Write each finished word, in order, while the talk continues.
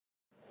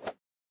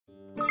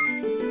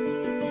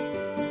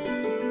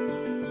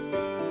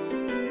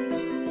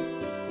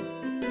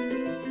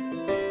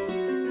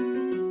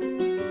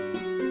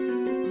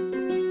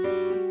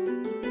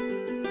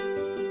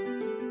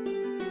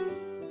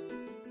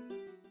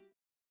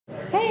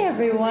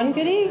everyone.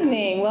 Good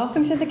evening.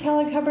 Welcome to the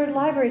Kellogg Hubbard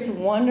Library. It's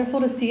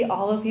wonderful to see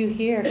all of you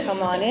here.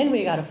 Come on in.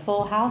 We got a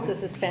full house.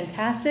 This is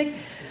fantastic.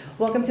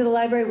 Welcome to the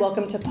library.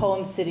 Welcome to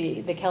Poem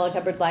City, the Kellogg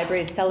Hubbard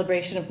Library's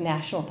celebration of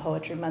National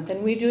Poetry Month.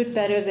 And we do it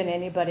better than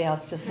anybody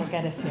else. Just look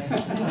at us here.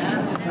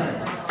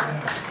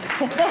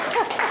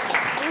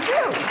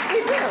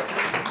 We do.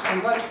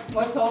 And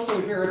let's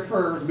also hear it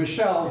for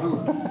Michelle,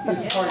 who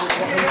is part of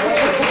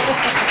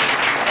the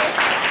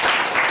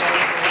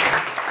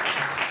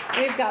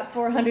We've got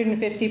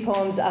 450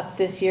 poems up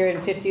this year in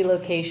 50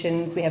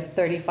 locations. We have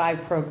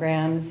 35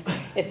 programs.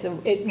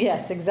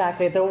 Yes,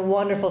 exactly. It's a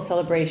wonderful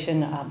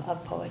celebration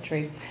of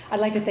poetry. I'd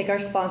like to thank our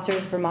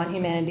sponsors, Vermont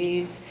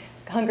Humanities,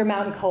 Hunger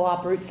Mountain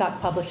Co-op,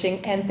 Rootstock Publishing,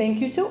 and thank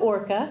you to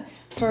Orca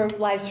for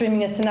live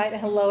streaming us tonight.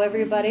 Hello,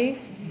 everybody.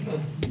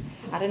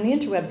 Out in the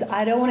interwebs.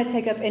 I don't want to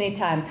take up any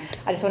time.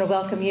 I just want to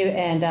welcome you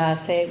and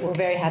say we're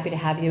very happy to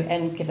have you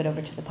and give it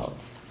over to the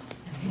poets.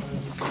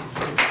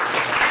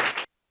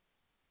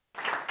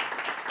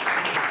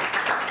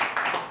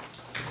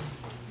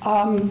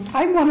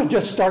 I want to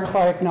just start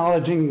by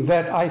acknowledging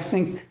that I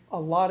think a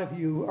lot of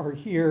you are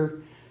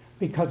here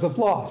because of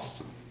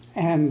loss.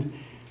 And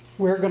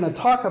we're going to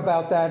talk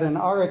about that and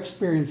our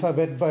experience of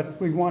it, but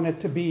we want it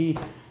to be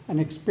an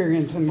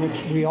experience in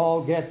which we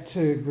all get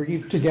to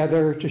grieve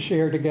together, to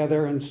share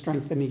together, and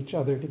strengthen each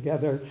other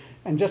together,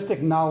 and just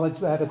acknowledge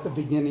that at the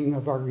beginning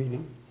of our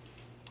reading.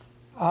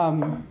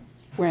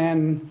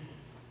 When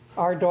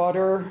our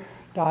daughter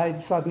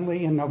died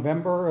suddenly in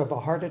November of a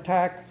heart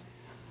attack,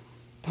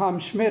 Tom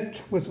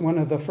Schmidt was one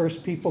of the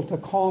first people to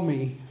call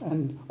me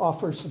and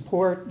offer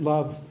support,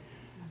 love,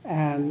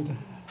 and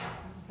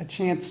a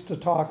chance to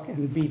talk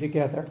and be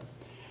together.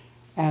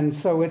 And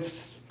so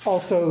it's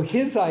also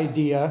his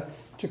idea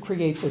to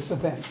create this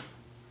event.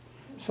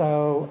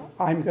 So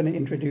I'm going to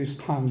introduce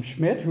Tom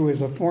Schmidt, who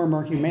is a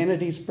former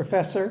humanities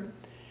professor.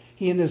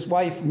 He and his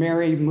wife,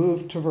 Mary,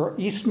 moved to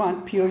East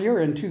Montpelier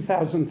in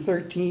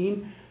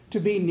 2013 to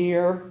be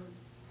near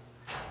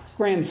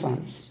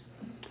grandsons.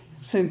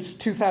 Since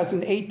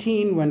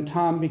 2018, when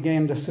Tom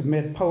began to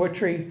submit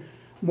poetry,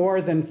 more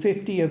than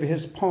 50 of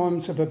his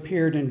poems have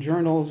appeared in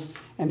journals,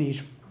 and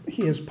he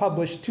has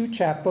published 2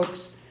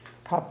 chapbooks,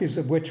 copies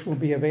of which will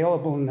be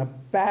available in the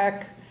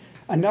back,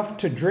 Enough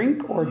to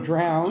Drink or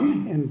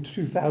Drown in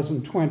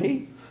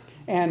 2020,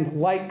 and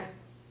Like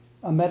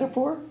a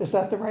Metaphor, is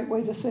that the right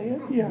way to say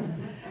it? Yeah.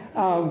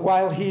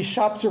 While he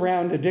shops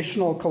around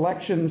additional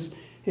collections,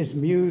 his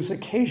muse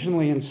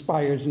occasionally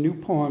inspires new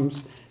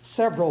poems,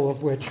 several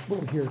of which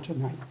we'll hear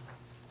tonight.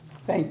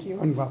 Thank you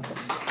and welcome.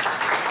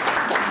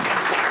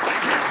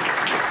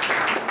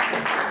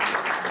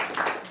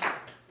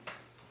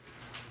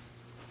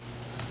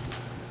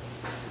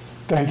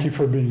 Thank you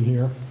for being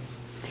here.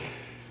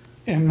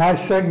 In my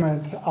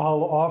segment,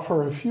 I'll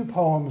offer a few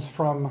poems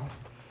from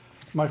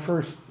my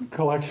first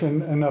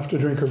collection, Enough to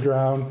Drink or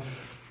Drown,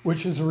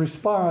 which is a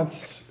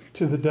response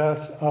to the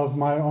death of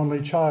my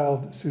only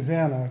child,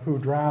 Susanna, who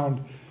drowned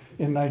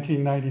in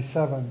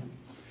 1997.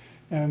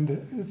 And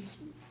it's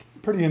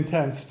pretty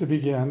intense to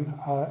begin,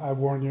 I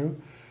warn you.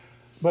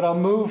 But I'll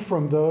move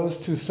from those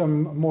to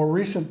some more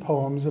recent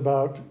poems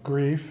about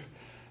grief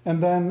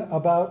and then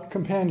about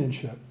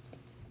companionship,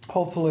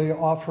 hopefully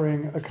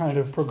offering a kind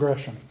of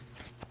progression.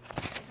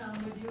 Tom,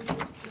 would you put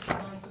the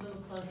mic a little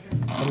closer?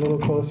 A little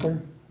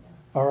closer? Yeah.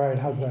 All right,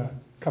 how's that?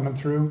 Coming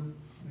through?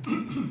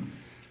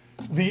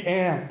 The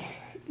Ant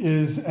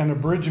is an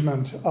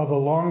abridgment of a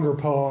longer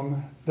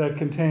poem that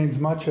contains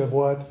much of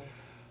what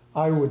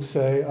I would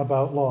say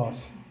about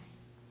loss.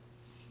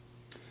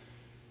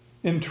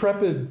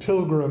 Intrepid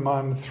pilgrim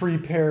on 3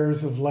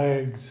 pairs of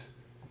legs,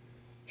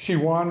 she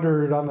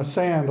wandered on the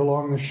sand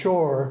along the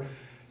shore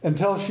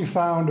until she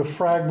found a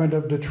fragment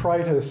of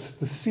detritus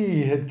the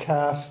sea had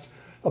cast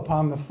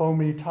upon the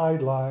foamy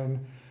tide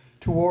line,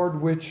 toward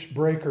which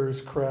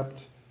breakers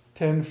crept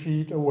 10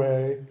 feet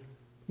away,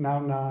 now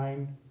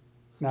 9,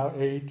 now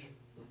 8.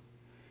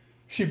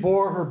 She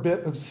bore her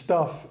bit of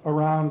stuff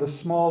around a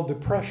small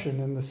depression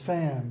in the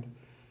sand,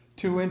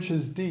 2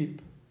 inches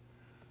deep,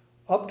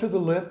 up to the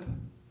lip,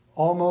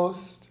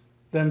 almost,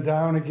 then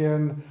down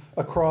again,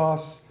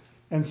 across,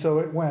 and so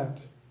it went,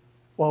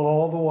 while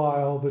all the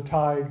while the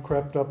tide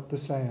crept up the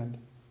sand.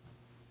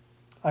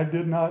 I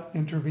did not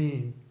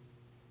intervene.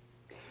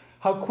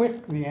 How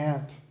quick the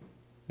ant,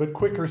 but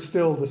quicker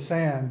still the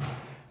sand,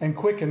 and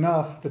quick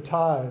enough the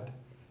tide,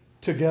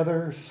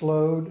 together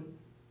slowed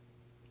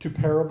to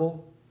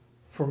parable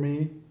for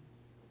me,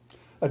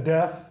 a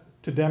death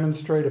to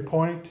demonstrate a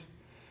point,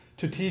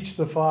 to teach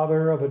the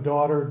father of a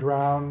daughter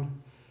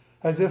drowned,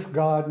 as if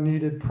God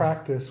needed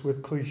practice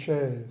with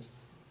cliches.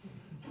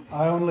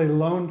 I only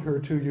loaned her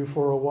to you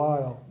for a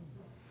while.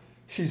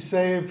 She's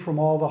saved from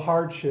all the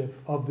hardship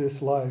of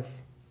this life.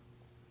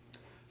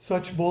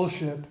 Such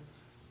bullshit,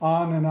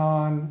 on and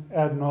on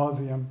ad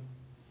nauseum.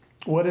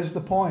 What is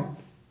the point?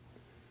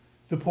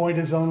 The point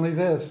is only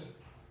this: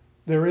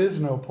 there is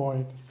no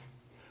point.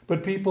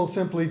 But people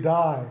simply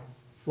die,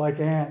 like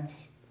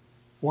ants,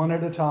 one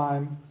at a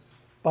time,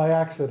 by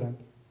accident.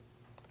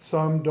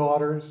 Some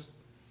daughters,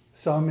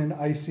 some in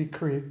icy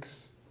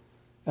creeks,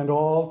 and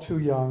all too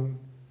young,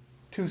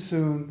 too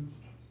soon,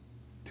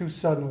 too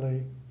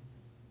suddenly,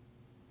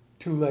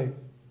 too late.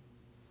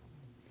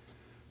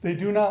 They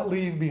do not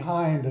leave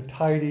behind a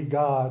tidy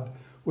God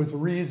with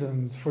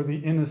reasons for the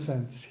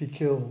innocents he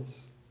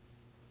kills.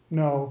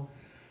 No,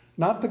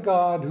 not the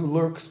God who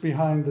lurks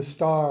behind the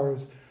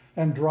stars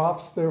and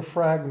drops their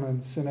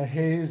fragments in a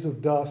haze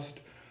of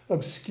dust,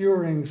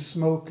 obscuring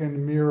smoke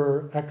and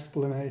mirror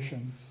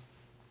explanations.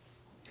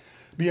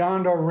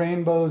 Beyond our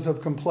rainbows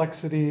of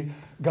complexity,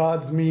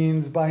 God's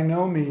means by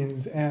no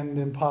means end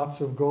in pots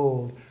of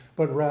gold,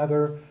 but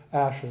rather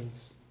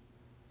ashes.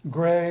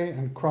 Gray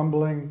and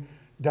crumbling,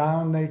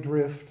 down they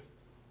drift,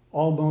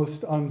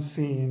 almost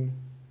unseen,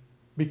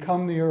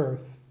 become the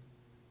earth,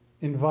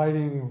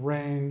 inviting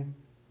rain,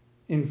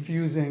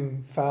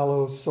 infusing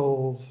fallow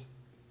souls,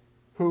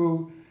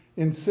 who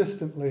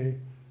insistently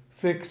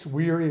fix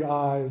weary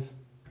eyes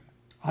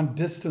on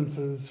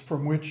distances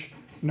from which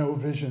no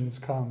visions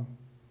come.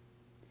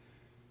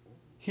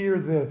 Hear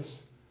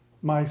this,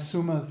 my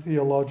Summa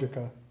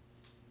Theologica.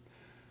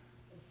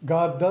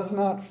 God does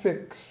not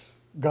fix,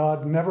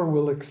 God never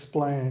will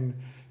explain,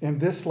 in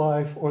this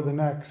life or the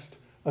next,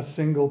 a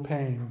single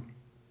pain.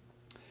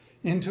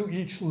 Into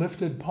each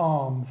lifted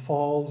palm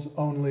falls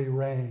only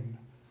rain,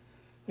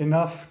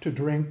 enough to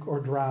drink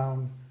or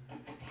drown,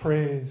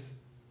 praise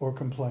or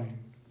complain.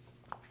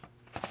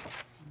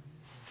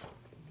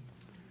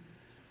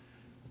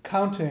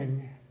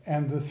 Counting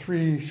and the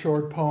 3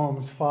 short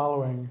poems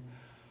following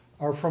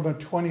are from a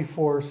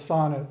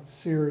 24-sonnet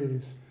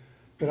series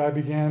that I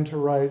began to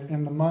write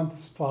in the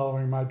months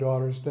following my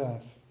daughter's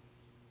death.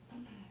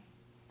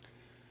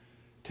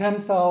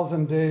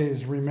 10,000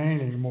 days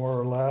remaining, more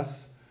or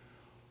less,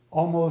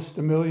 almost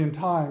 1,000,000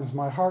 times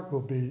my heart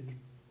will beat.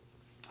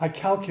 I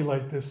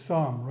calculate this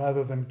sum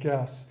rather than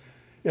guess.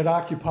 It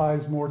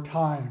occupies more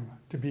time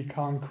to be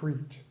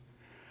concrete.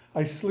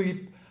 I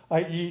sleep,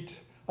 I eat,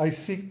 I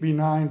seek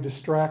benign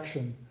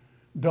distraction,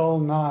 dull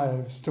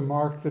knives to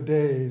mark the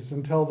days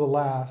until the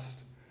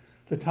last,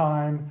 the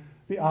time,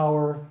 the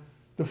hour,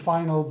 the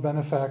final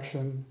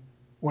benefaction,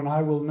 when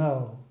I will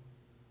know,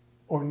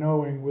 or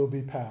knowing will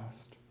be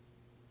past.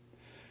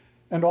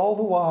 And all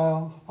the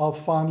while, I'll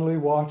fondly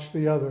watch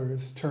the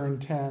others turn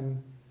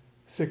 10,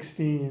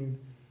 16,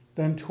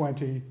 then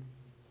 20,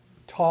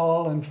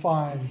 tall and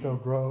fine they'll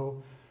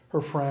grow,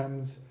 her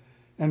friends,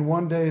 and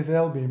one day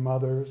they'll be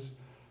mothers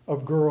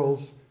of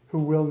girls who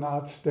will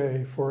not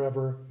stay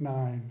forever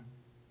 9.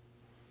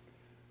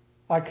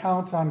 I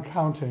count on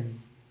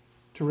counting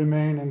to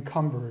remain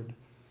encumbered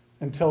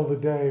until the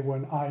day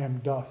when I am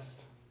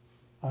dust,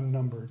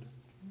 unnumbered.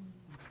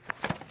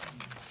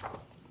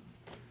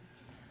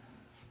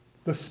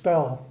 The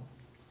spell.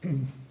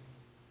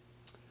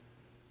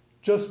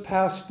 Just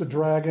past the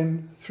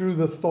dragon, through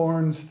the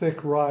thorns'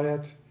 thick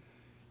riot,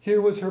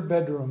 here was her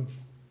bedroom,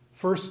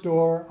 first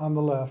door on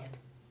the left.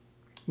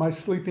 My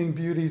sleeping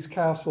beauty's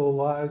castle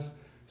lies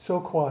so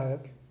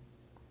quiet.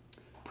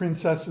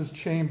 Princess's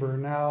chamber,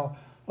 now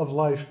of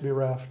life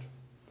bereft.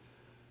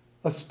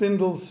 A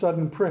spindle's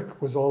sudden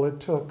prick was all it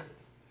took.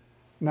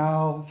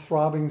 Now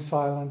throbbing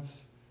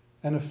silence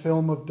and a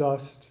film of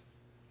dust,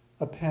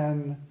 a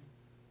pen,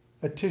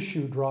 a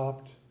tissue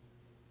dropped,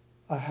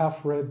 a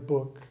half-read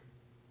book.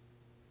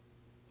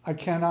 I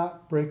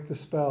cannot break the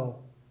spell,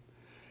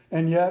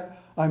 and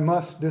yet I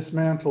must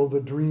dismantle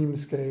the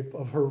dreamscape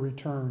of her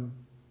return.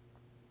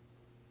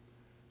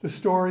 The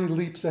story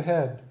leaps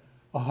ahead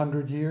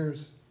 100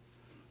 years,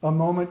 a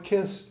moment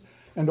kissed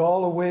and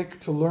all awake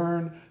to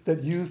learn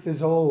that youth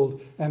is old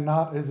and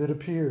not as it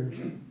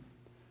appears.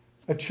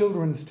 A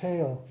children's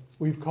tale,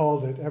 we've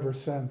called it ever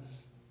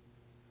since.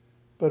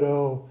 But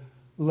oh,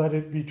 let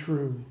it be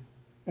true,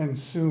 and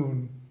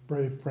soon,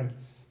 brave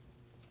prince.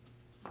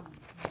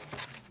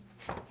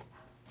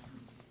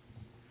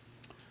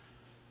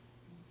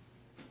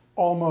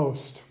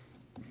 Almost.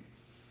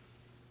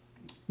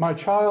 My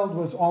child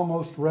was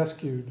almost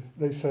rescued,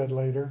 they said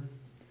later.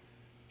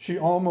 She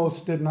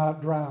almost did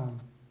not drown.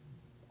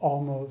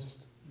 Almost.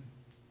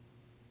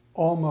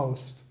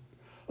 Almost.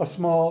 A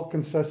small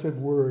concessive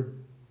word,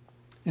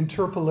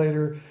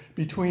 interpolator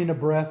between a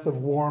breath of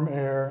warm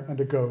air and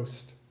a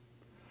ghost.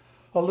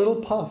 A little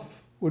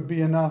puff would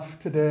be enough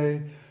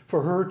today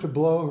for her to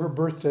blow her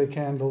birthday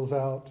candles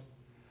out.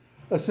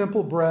 A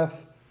simple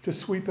breath to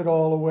sweep it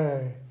all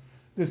away,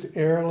 this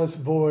airless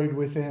void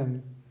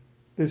within,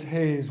 this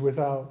haze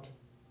without.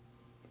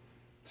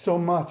 So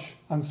much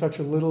on such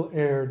a little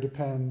air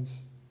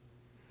depends.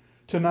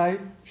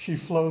 Tonight, she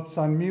floats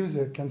on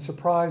music and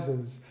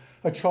surprises,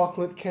 a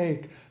chocolate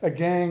cake, a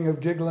gang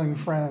of giggling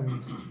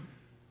friends.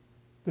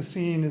 The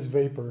scene is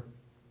vapor.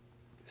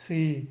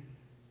 See,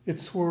 it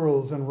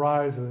swirls and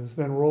rises,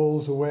 then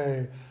rolls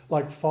away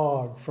like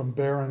fog from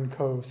barren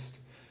coast.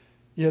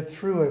 Yet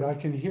through it, I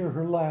can hear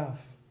her laugh.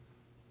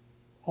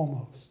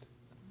 Almost.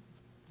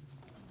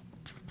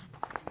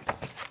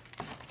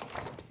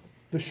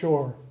 The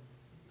shore.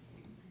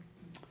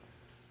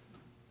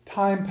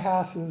 Time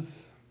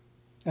passes,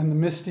 and the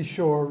misty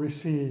shore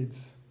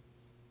recedes.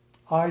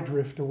 I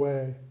drift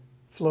away,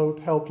 float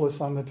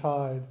helpless on the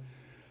tide.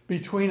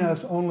 Between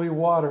us only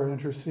water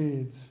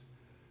intercedes.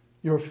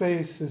 Your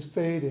face is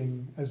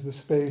fading as the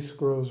space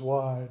grows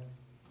wide.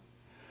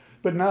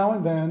 But now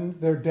and then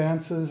there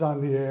dances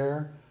on the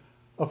air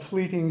a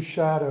fleeting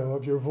shadow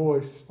of your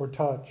voice or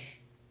touch,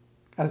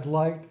 as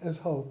light as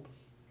hope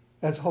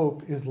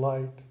is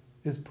light,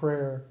 is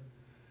prayer,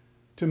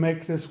 to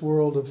make this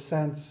world of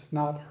sense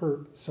not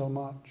hurt so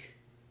much.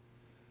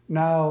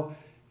 Now,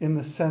 in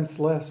the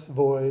senseless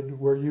void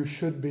where you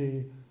should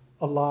be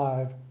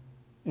alive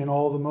in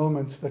all the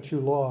moments that you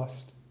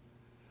lost,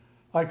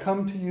 I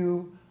come to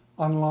you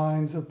on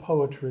lines of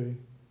poetry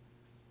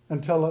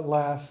until at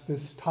last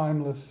this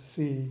timeless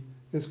sea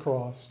is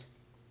crossed.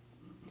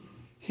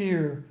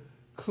 Here,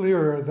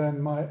 clearer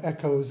than my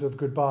echoes of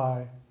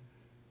goodbye,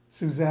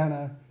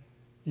 Susanna,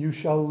 you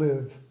shall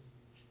live,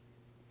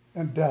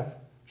 and death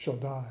shall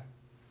die.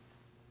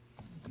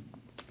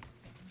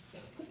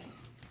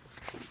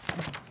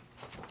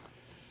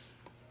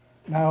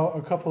 Now,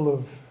 a couple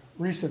of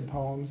recent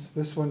poems,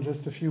 this one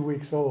just a few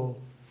weeks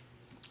old.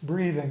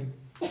 Breathing.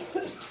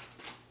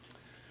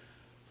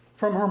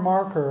 From her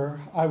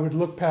marker, I would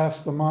look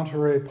past the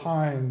Monterey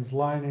pines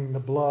lining the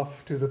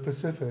bluff to the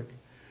Pacific,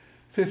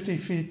 50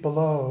 feet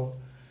below,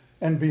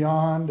 and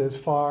beyond as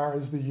far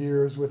as the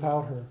years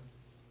without her.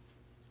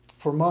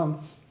 For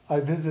months, I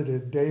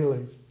visited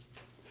daily.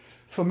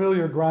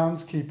 Familiar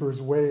groundskeepers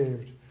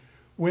waved.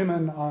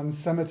 Women on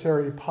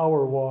cemetery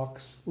power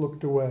walks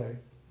looked away.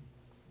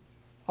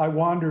 I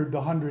wandered the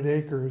 100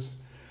 acres,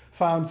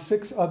 found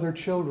 6 other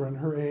children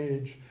her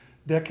age,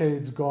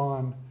 decades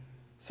gone,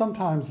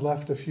 sometimes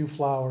left a few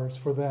flowers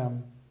for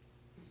them.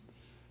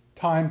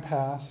 Time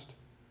passed.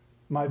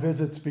 My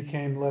visits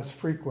became less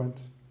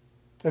frequent.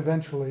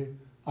 Eventually,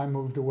 I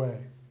moved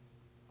away.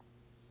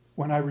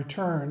 When I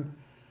return,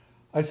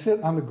 I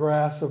sit on the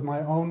grass of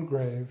my own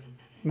grave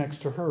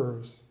next to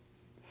hers.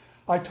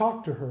 I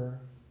talk to her,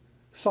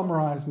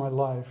 summarize my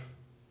life.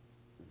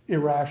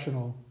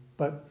 Irrational,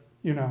 but,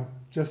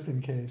 just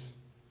in case.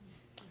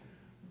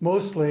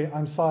 Mostly,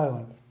 I'm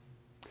silent.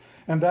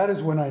 And that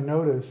is when I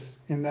notice,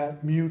 in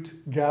that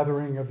mute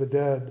gathering of the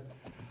dead,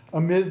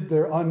 amid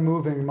their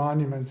unmoving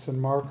monuments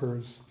and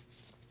markers,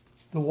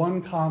 the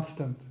one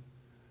constant,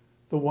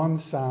 the one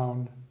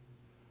sound,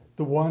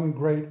 the one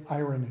great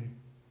irony,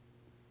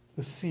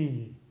 the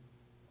sea,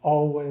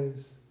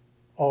 always,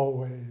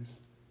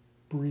 always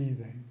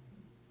breathing.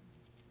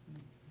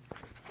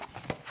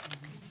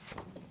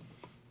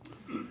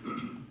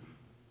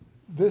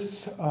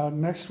 This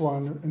next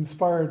one,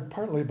 inspired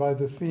partly by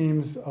the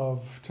themes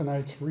of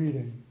tonight's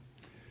reading,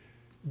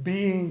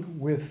 being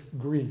with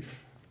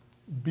grief,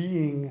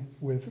 being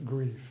with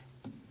grief.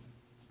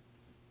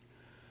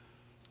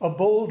 A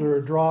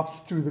boulder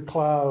drops through the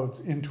clouds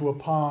into a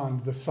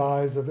pond the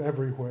size of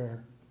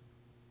everywhere.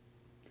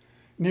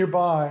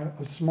 Nearby,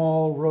 a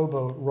small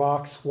rowboat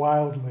rocks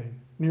wildly,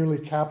 nearly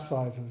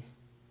capsizes.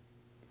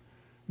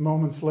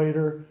 Moments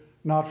later,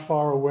 not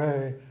far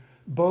away,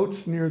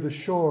 boats near the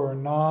shore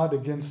nod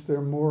against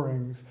their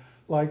moorings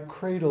like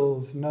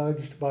cradles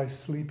nudged by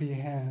sleepy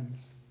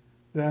hands,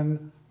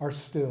 then are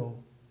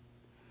still.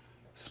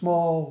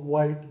 Small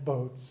white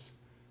boats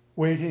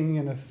waiting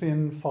in a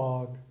thin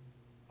fog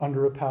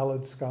under a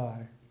pallid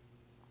sky.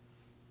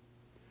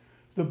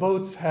 The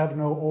boats have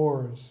no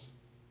oars,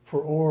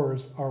 for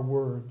oars are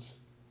words.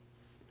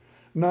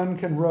 None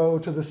can row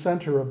to the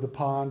center of the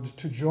pond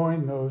to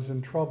join those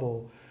in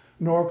trouble,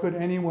 nor could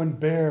anyone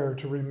bear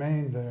to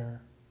remain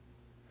there.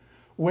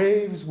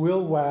 Waves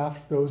will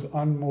waft those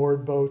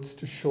unmoored boats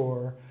to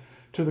shore,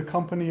 to the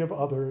company of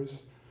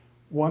others,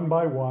 one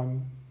by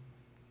one,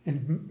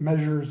 in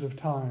measures of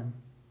time.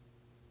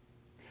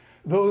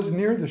 Those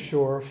near the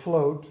shore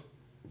float,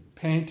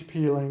 paint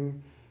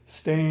peeling,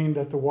 stained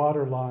at the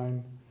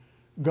waterline,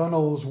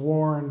 gunwales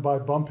worn by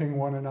bumping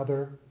one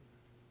another,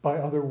 by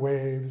other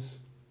waves,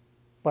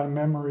 by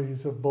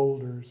memories of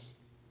boulders.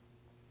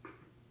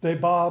 They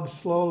bob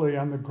slowly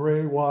on the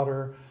gray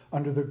water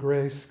under the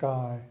gray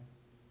sky.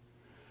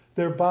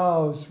 Their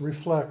bows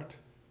reflect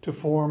to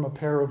form a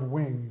pair of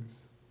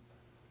wings,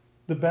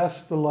 the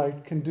best the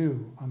light can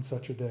do on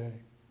such a day.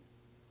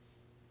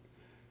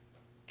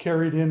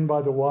 Carried in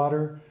by the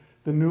water,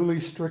 the newly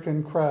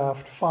stricken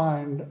craft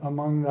find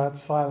among that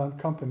silent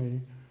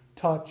company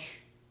touch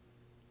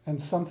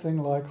and something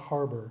like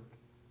harbor.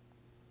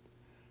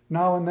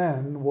 Now and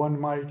then one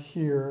might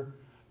hear,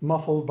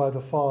 muffled by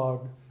the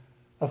fog,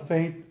 a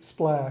faint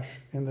splash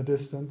in the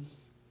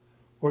distance,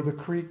 or the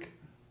creak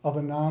of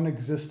a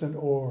non-existent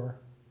oar,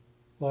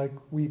 like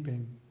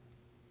weeping.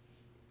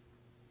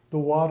 The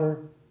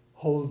water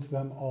holds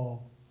them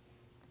all.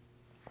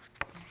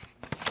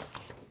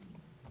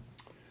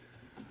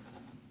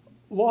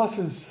 Loss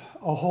is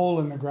a hole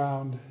in the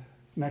ground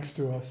next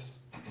to us,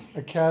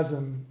 a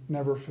chasm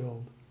never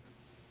filled.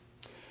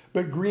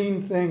 But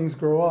green things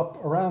grow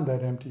up around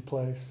that empty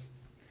place.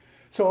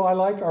 So I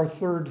like our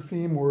third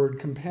theme word,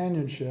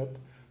 companionship,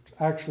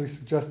 actually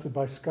suggested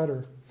by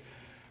Scudder,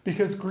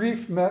 because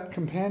grief met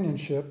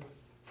companionship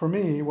for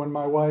me when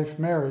my wife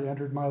Mary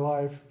entered my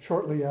life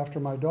shortly after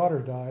my daughter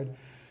died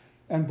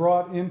and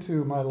brought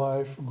into my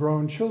life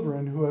grown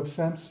children who have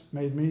since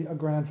made me a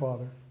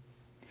grandfather.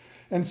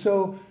 And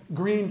so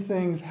green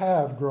things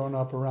have grown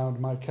up around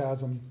my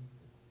chasm,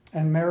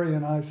 and Mary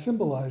and I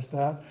symbolized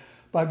that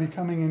by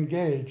becoming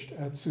engaged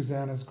at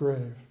Susanna's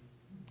grave.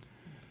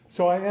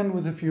 So I end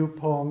with a few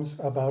poems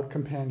about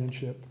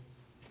companionship.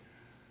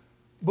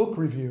 Book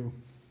review.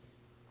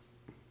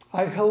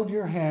 I held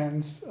your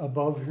hands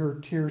above your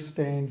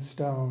tear-stained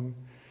stone,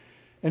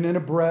 and in a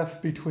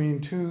breath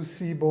between two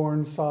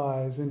sea-born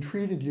sighs,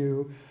 entreated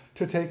you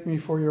to take me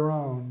for your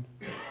own,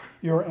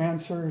 your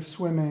answer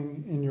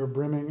swimming in your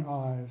brimming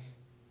eyes.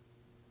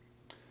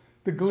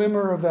 The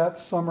glimmer of that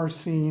summer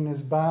scene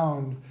is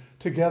bound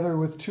together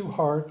with two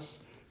hearts,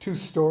 two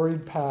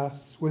storied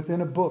pasts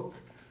within a book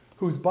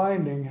whose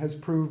binding has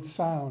proved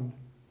sound.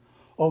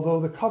 Although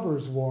the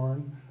cover's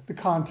worn, the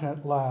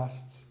content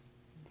lasts.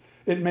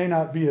 It may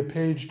not be a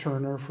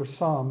page-turner for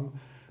some,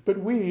 but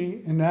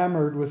we,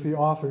 enamored with the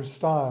author's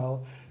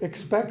style,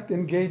 expect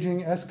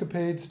engaging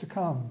escapades to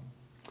come,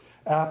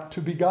 apt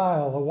to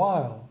beguile a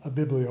while a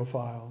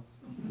bibliophile.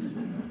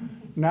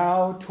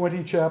 Now,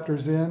 20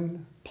 chapters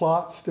in,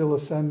 plot still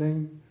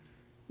ascending,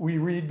 we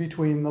read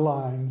between the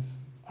lines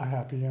a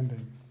happy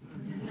ending.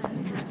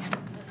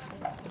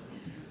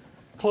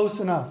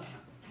 Close enough.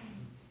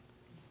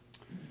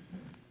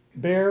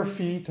 Bare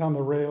feet on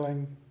the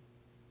railing,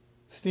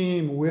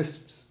 steam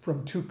wisps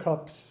from 2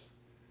 cups,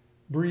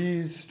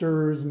 breeze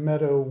stirs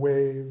meadow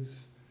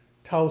waves,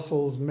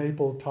 tousles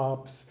maple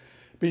tops,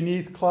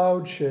 beneath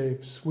cloud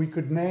shapes we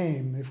could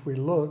name if we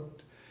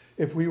looked,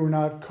 if we were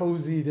not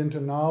cozied into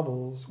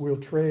novels we'll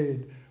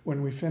trade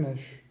when we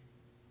finish.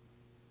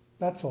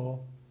 That's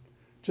all,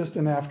 just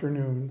an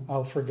afternoon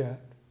I'll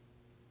forget.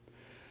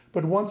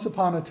 But once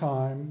upon a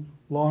time,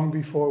 long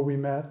before we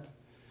met,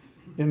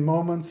 in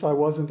moments I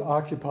wasn't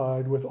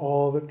occupied with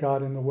all that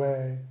got in the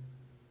way,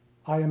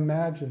 I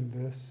imagined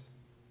this.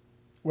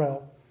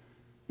 Well,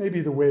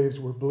 maybe the waves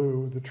were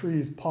blue, the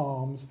trees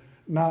palms,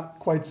 not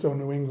quite so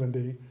New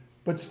Englandy,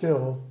 but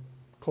still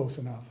close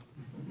enough.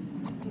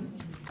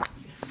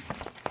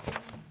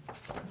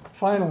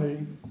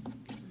 Finally,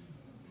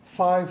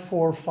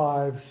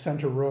 545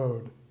 Center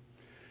Road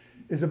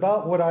is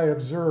about what I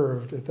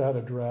observed at that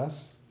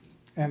address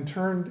and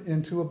turned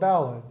into a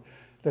ballad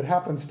that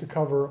happens to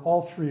cover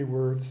all 3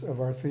 words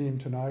of our theme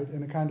tonight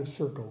in a kind of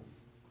circle.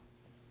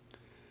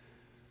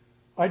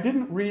 I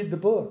didn't read the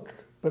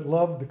book, but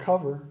loved the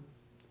cover.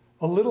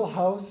 A little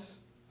house,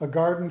 a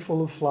garden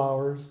full of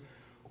flowers,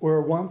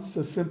 where once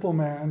a simple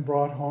man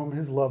brought home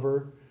his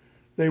lover.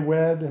 They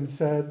wed and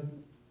said,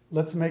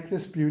 let's make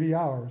this beauty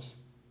ours.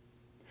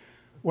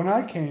 When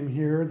I came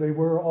here, they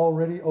were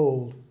already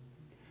old.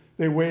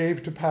 They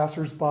waved to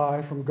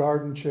passers-by from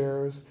garden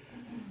chairs,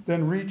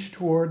 then reached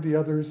toward the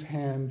other's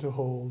hand to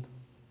hold.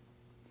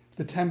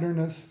 The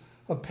tenderness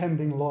of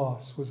pending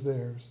loss was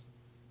theirs.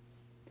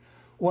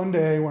 One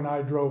day when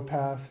I drove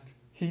past,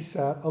 he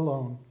sat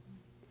alone.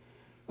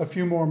 A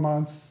few more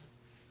months,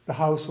 the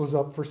house was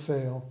up for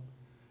sale.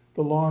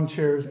 The lawn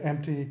chairs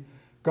empty,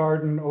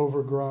 garden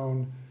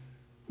overgrown.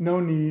 No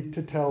need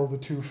to tell the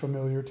too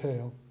familiar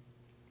tale.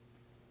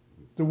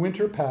 The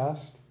winter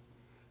passed,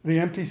 the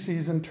empty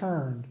season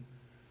turned.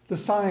 The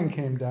sign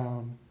came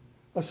down,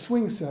 a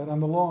swing set on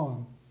the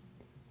lawn.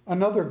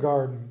 Another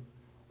garden,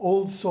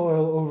 old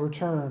soil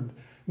overturned,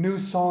 new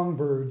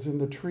songbirds in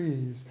the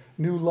trees,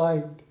 new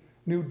light,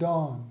 new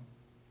dawn.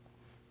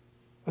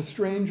 A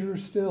stranger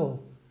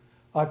still,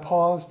 I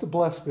pause to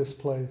bless this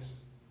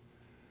place.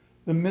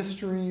 The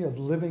mystery of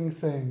living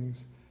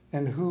things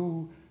and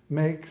who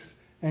makes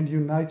and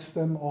unites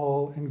them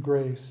all in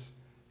grace,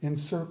 in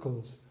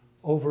circles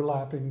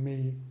overlapping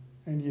me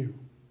and you.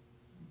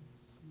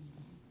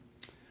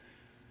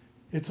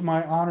 It's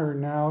my honor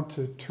now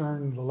to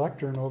turn the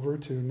lectern over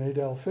to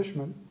Nadel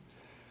Fishman,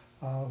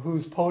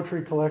 whose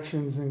poetry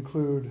collections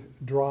include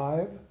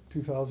Drive,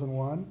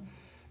 2001,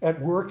 At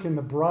Work in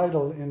the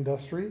Bridal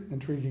Industry,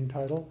 intriguing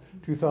title,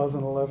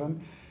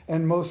 2011,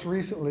 and most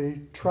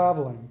recently,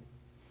 Traveling,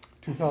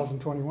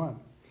 2021.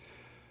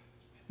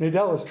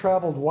 Nadel has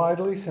traveled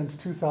widely since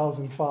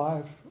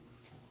 2005,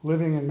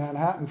 living in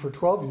Manhattan for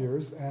 12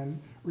 years,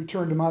 and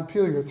returned to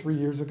Montpelier 3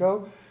 years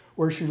ago,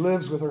 where she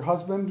lives with her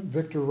husband,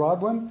 Victor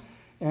Rodwin,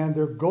 and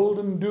their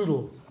golden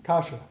doodle,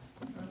 Kasha.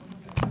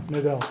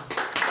 Nadel.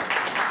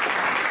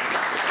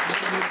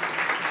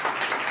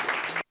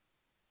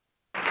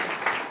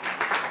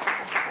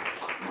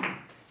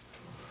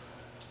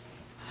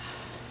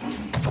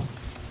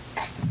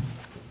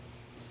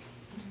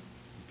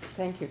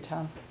 Thank you,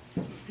 Tom.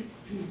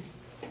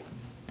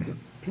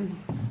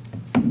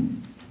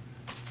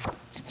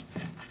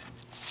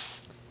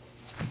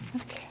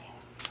 Okay.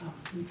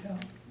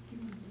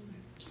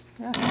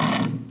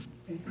 Yeah.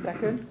 Is that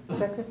good? Is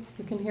that good?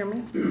 You can hear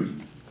me?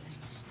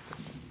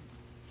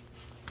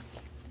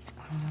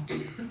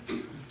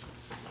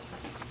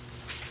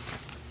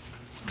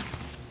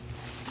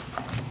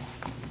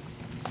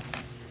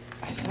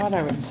 I thought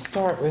I would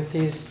start with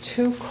these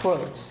 2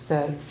 quotes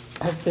that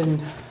I've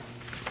been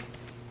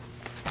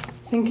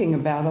thinking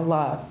about a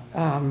lot.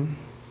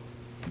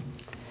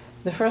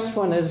 The first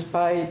one is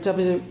by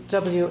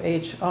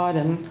W.H.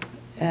 Auden,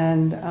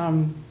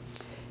 and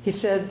he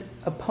said,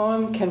 a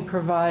poem can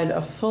provide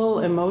a full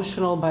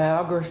emotional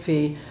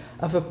biography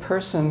of a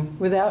person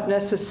without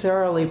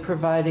necessarily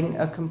providing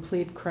a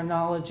complete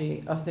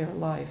chronology of their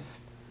life.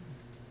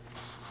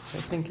 So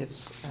I think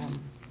it's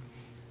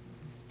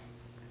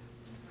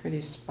pretty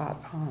spot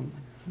on.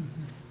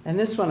 Mm-hmm. And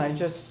this one I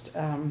just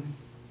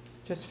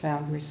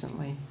found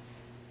recently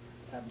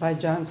by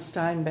John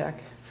Steinbeck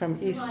from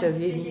East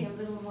of Eden. A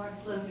little more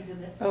closer to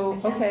the. Oh,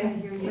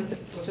 okay.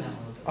 It's just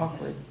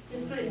awkward.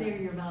 Just put it near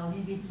your mouth.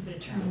 Maybe put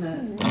it turn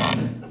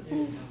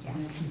the.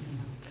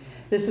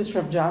 This is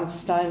from John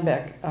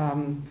Steinbeck,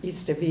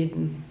 East of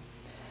Eden.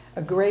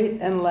 A great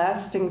and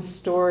lasting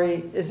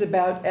story is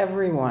about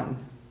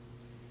everyone,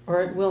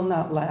 or it will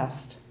not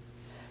last.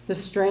 The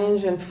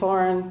strange and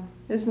foreign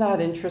is not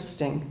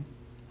interesting,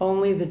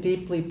 only the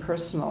deeply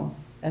personal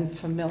and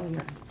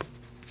familiar.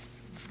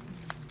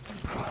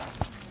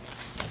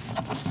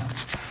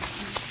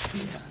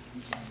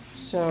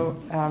 So,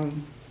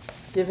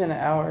 given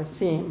our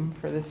theme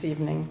for this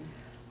evening,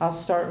 I'll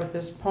start with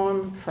this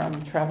poem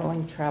from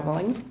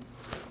Traveling.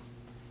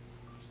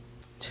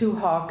 Two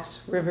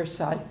Hawks,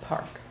 Riverside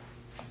Park.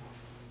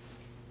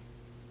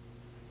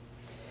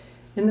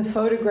 In the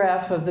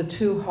photograph of the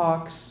two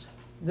hawks,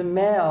 the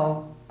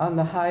male on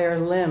the higher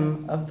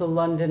limb of the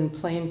London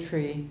plane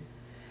tree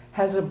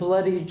has a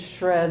bloodied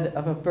shred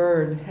of a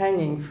bird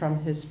hanging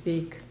from his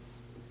beak,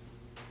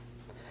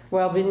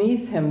 while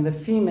beneath him the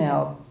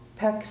female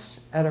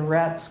pecks at a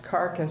rat's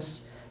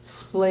carcass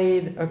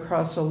splayed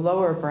across a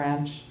lower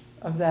branch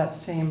of that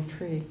same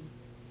tree.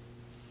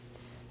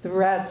 The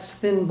rat's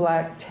thin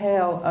black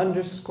tail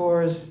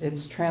underscores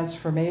its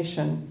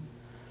transformation,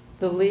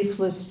 the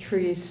leafless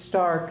tree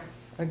stark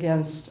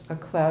against a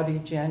cloudy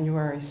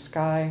January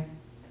sky.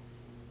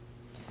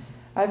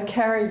 I've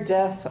carried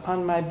death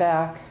on my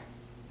back,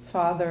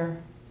 father,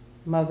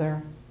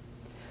 mother,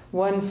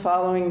 one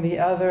following the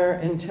other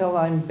until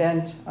I'm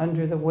bent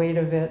under the weight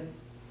of it.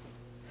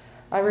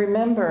 I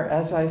remember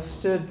as I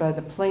stood by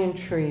the plane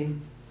tree,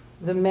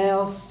 the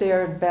male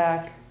stared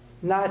back,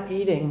 not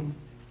eating,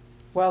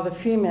 while the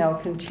female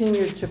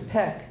continued to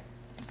peck,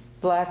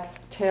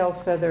 black tail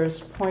feathers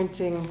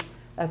pointing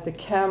at the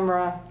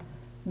camera,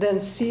 then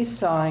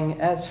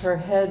seesawing as her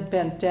head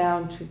bent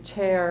down to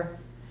tear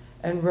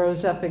and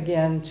rose up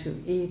again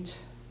to eat.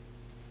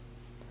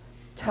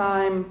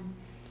 Time,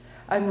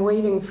 I'm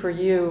waiting for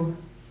you.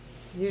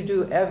 You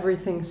do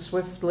everything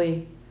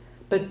swiftly,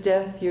 but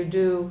death you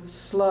do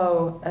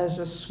slow as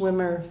a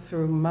swimmer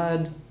through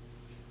mud.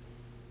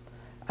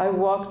 I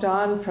walked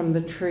on from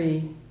the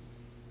tree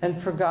and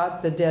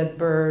forgot the dead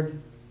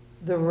bird,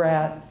 the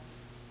rat,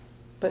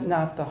 but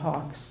not the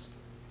hawks.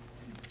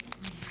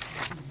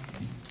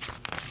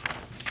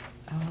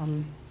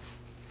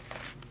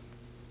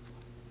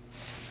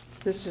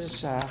 This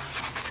is a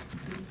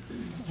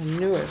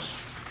newish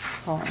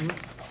poem.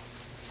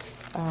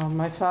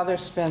 My father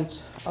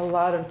spent a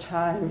lot of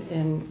time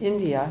in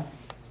India,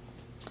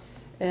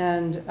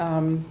 and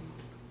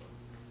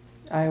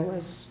I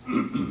was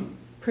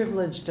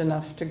privileged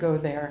enough to go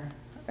there.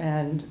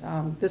 And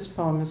this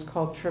poem is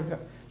called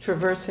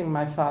Traversing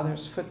My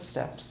Father's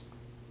Footsteps.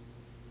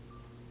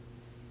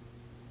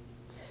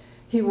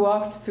 He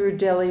walked through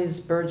Delhi's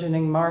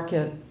burgeoning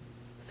market,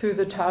 through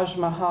the Taj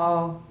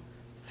Mahal,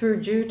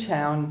 through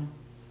Jewtown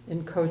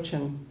in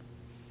Cochin,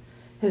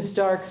 his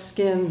dark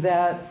skin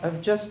that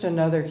of just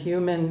another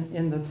human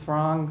in the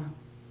throng.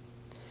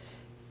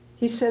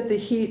 He said the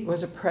heat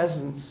was a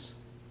presence,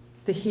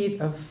 the heat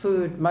of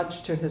food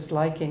much to his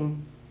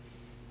liking.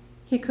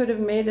 He could have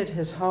made it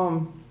his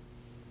home.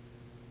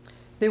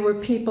 There were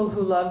people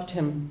who loved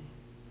him,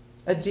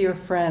 a dear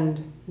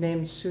friend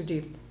named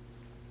Sudeep.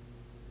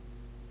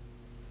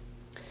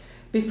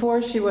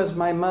 Before she was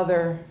my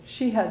mother,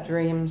 she had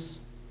dreams.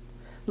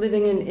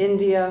 Living in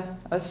India,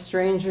 a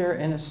stranger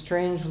in a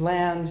strange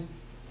land,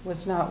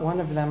 was not one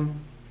of them.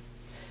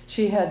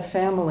 She had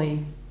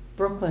family.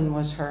 Brooklyn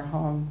was her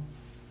home.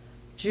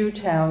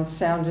 Jewtown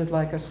sounded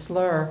like a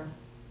slur.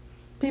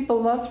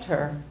 People loved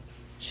her.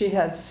 She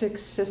had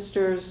 6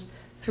 sisters,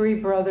 3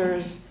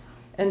 brothers,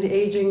 and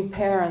aging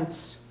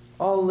parents,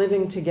 all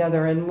living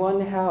together in one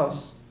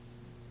house.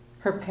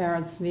 Her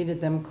parents needed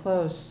them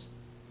close.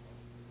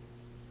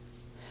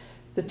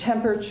 The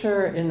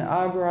temperature in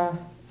Agra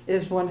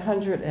is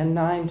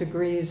 109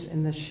 degrees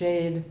in the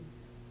shade.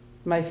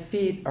 My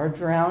feet are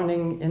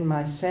drowning in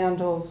my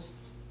sandals.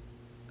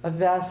 A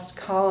vast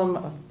column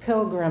of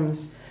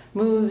pilgrims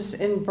moves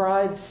in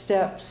bride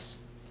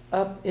steps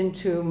up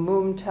into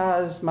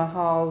Mumtaz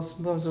Mahal's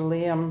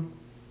mausoleum,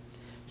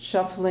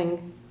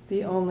 shuffling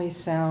the only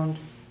sound.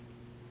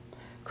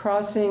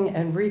 Crossing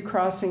and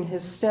recrossing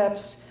his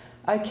steps,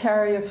 I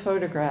carry a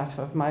photograph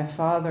of my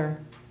father.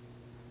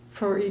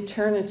 For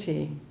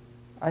eternity,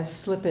 I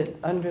slip it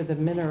under the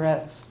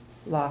minaret's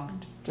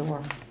locked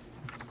door.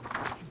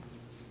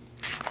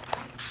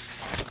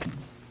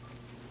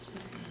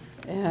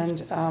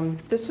 And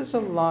this is a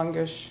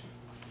longish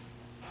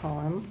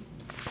poem.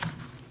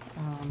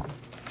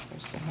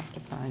 First I have to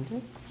find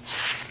it.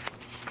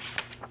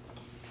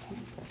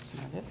 That's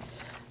not it.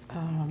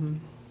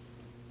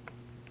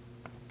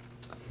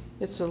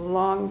 It's a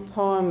long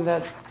poem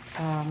that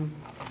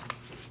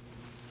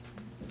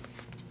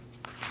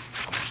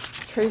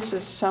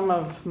traces some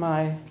of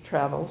my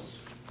travels.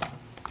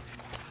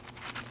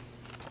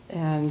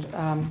 And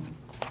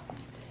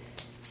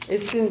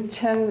it's in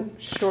 10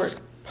 short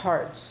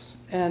parts.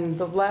 And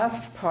the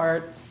last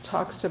part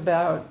talks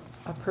about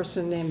a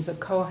person named the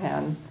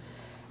Kohan.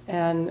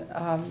 And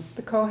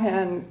the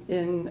Kohan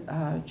in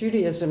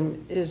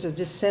Judaism is a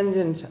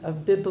descendant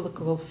of the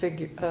biblical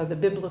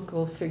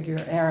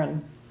figure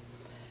Aaron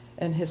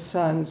and his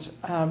sons.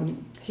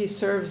 He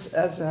serves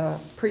as a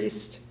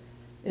priest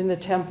in the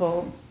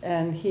temple,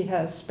 and he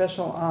has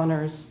special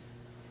honors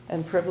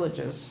and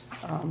privileges.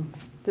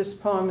 This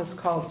poem is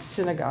called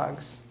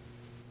Synagogues.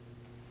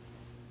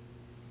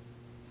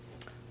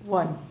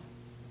 1.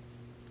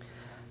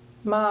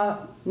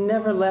 Ma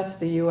never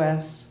left the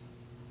U.S.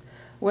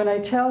 When I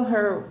tell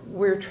her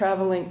where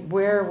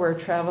we're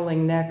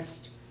traveling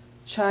next,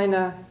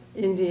 China,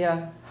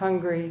 India,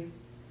 Hungary,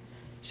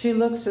 she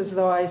looks as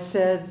though I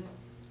said,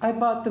 "I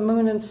bought the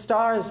moon and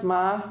stars,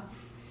 Ma."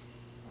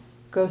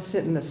 "Go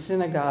sit in the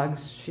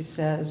synagogues," she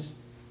says.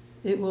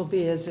 "It will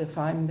be as if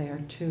I'm there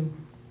too."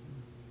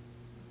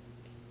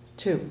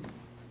 2.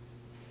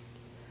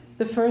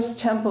 The first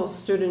temple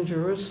stood in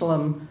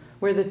Jerusalem,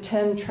 where the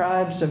 10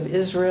 tribes of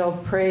Israel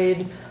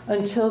prayed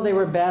until they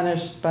were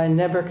banished by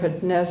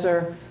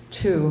Nebuchadnezzar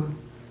II,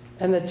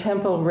 and the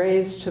temple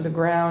razed to the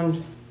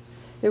ground.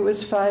 It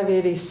was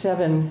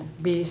 587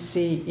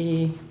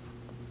 BCE.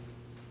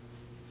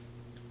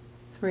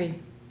 3.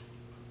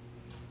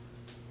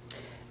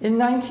 In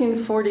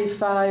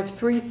 1945,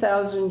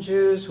 3,000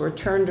 Jews were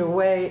turned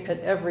away at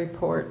every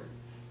port,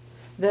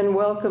 then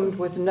welcomed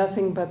with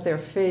nothing but their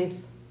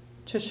faith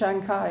to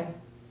Shanghai.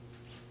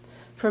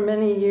 For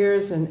many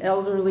years, an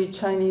elderly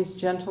Chinese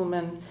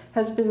gentleman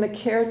has been the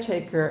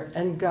caretaker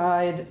and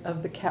guide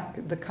of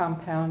the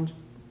compound.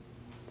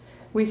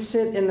 We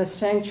sit in the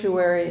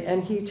sanctuary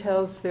and he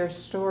tells their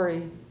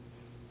story.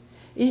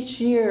 Each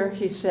year,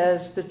 he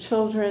says, the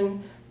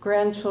children,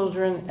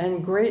 grandchildren,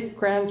 and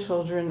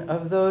great-grandchildren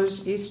of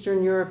those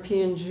Eastern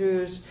European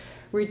Jews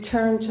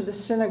return to the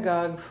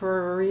synagogue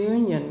for a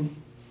reunion.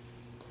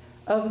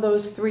 Of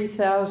those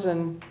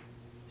 3,000,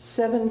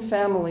 7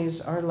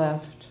 families are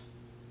left.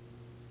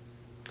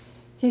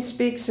 He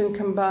speaks in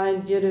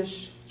combined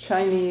Yiddish,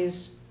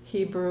 Chinese,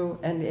 Hebrew,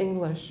 and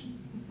English,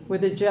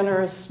 with a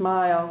generous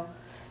smile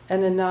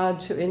and a nod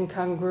to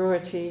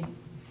incongruity.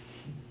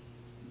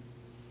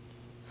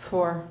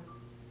 4.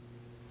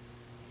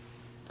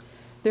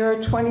 There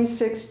are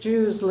 26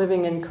 Jews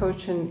living in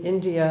Cochin,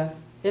 India,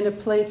 in a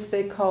place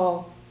they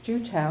call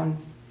Jewtown,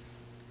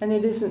 and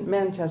it isn't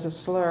meant as a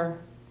slur.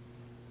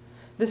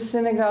 The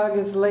synagogue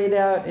is laid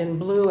out in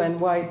blue and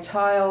white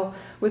tile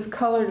with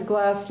colored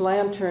glass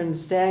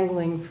lanterns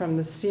dangling from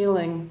the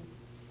ceiling.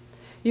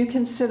 You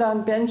can sit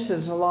on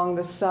benches along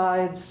the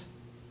sides.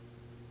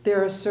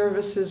 There are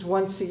services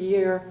once a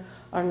year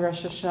on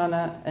Rosh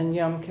Hashanah and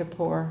Yom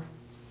Kippur.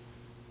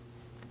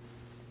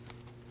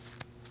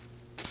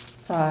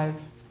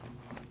 5.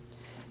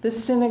 The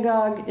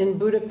synagogue in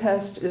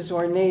Budapest is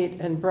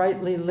ornate and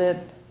brightly lit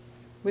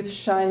with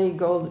shiny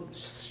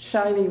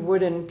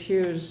wooden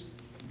pews.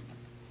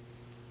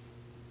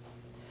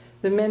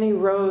 The many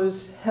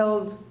rows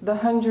held the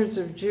hundreds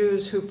of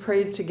Jews who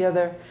prayed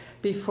together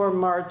before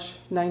March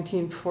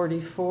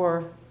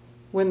 1944,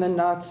 when the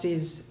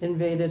Nazis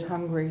invaded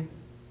Hungary.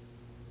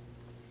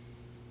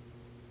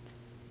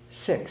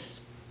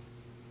 6.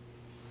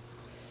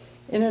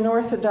 In an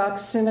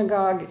Orthodox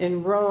synagogue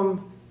in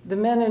Rome, the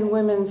men and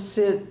women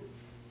sit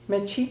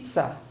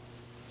mechitza,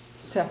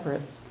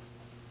 separate.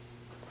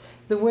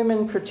 The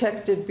women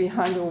protected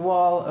behind a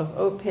wall of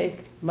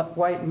opaque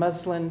white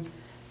muslin.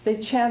 They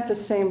chant the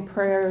same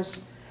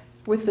prayers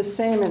with the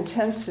same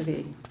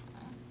intensity,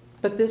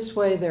 but this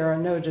way there are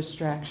no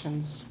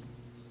distractions.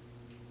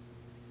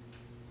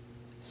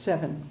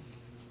 7.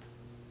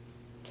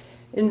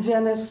 In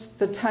Venice,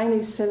 the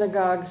tiny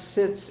synagogue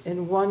sits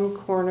in one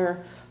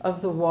corner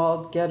of the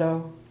walled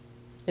ghetto,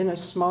 in a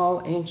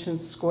small ancient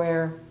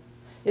square,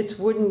 its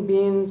wooden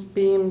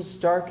beams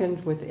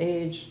darkened with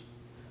age.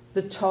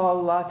 The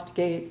tall locked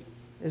gate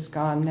is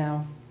gone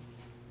now.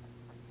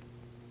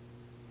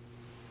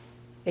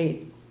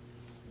 8.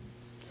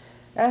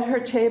 At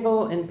her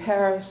table in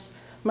Paris,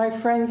 my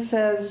friend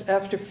says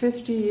after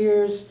 50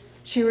 years,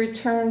 she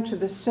returned to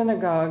the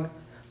synagogue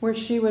where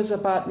she was a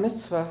bat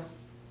mitzvah.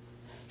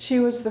 She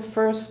was the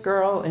first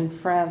girl in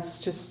France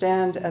to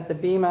stand at the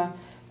bima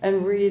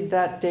and read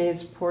that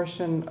day's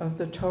portion of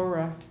the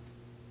Torah.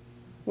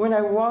 When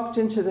I walked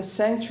into the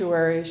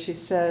sanctuary, she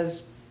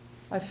says,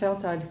 I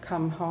felt I'd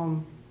come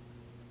home.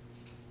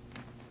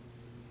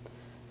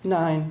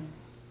 9.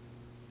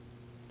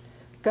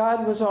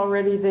 God was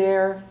already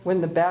there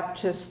when the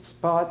Baptists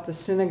bought the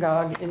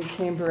synagogue in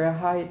Cambria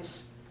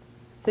Heights.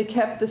 They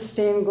kept the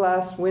stained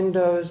glass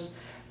windows,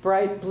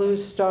 bright blue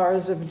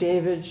stars of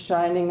David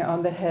shining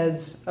on the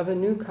heads of a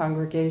new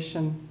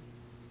congregation.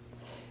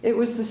 It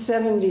was the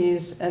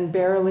 70s and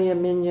barely a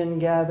minyan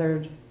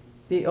gathered,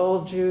 the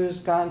old Jews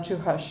gone to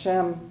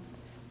Hashem,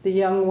 the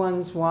young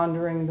ones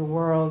wandering the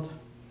world.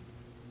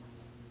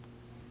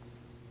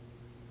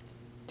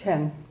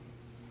 10.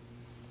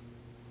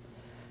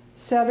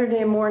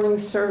 Saturday morning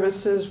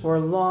services were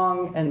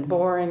long and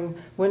boring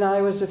when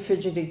I was a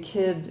fidgety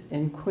kid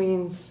in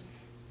Queens.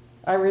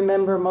 I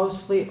remember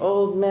mostly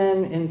old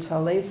men in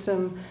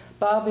Taliesim,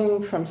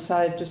 bobbing from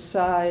side to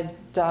side,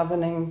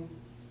 davening.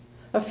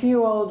 A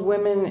few old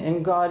women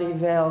in gaudy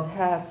veiled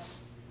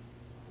hats.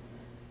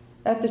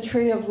 At the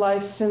Tree of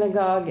Life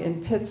Synagogue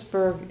in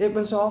Pittsburgh, it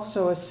was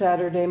also a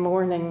Saturday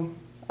morning,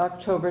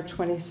 October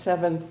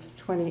 27th,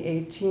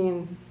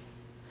 2018.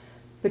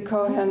 The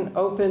Kohen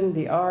opened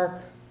the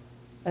ark,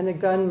 and a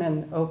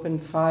gunman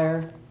opened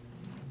fire.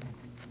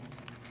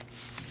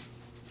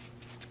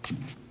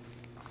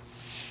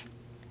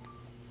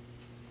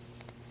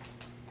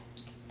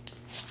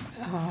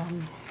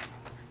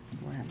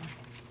 Where am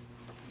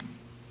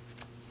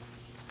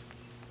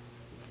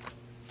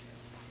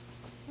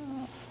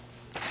I?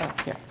 Oh,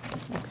 here.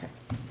 Okay.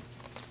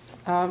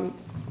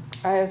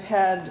 I have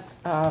had,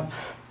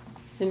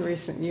 in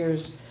recent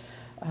years,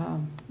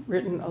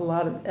 written a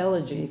lot of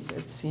elegies,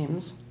 it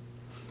seems.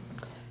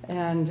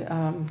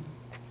 And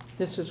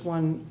this is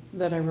one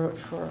that I wrote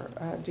for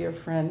a dear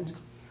friend,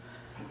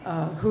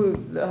 who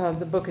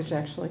the book is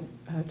actually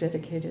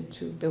dedicated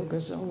to Bill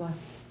Gazzola.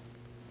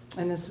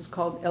 And this is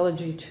called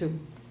Elegy 2.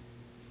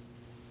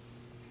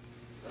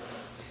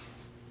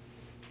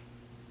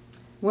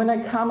 When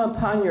I come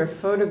upon your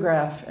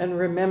photograph and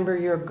remember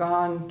you're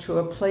gone to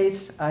a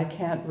place I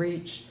can't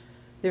reach,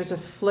 there's a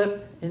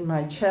flip in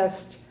my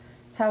chest.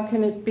 How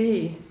can it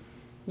be?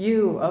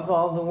 You of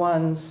all the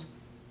ones,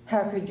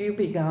 how could you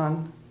be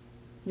gone?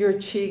 Your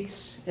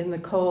cheeks in the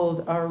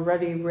cold are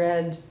ruddy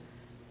red.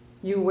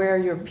 You wear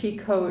your pea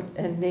coat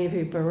and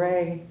navy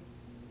beret.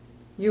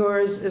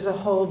 Yours is a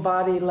whole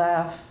body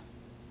laugh.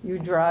 You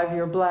drive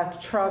your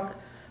black truck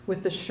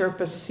with the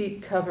Sherpa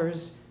seat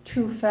covers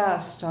too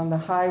fast on the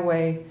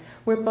highway.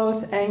 We're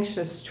both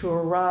anxious to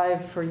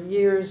arrive. For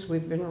years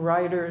we've been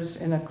riders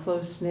in a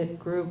close-knit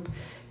group.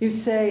 You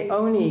say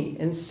oni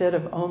instead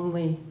of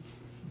only.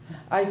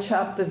 I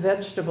chop the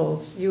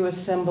vegetables. You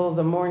assemble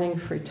the morning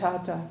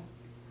frittata.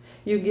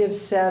 You give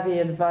savvy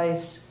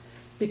advice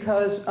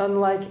because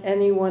unlike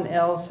anyone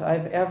else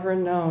I've ever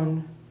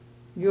known,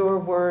 your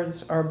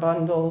words are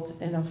bundled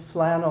in a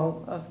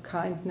flannel of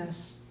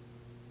kindness.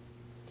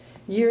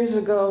 Years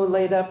ago,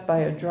 laid up by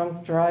a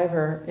drunk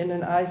driver in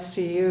an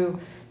ICU,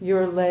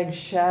 your leg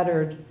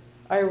shattered.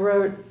 I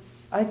wrote,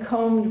 I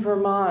combed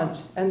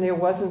Vermont and there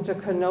wasn't a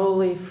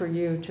cannoli for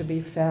you to be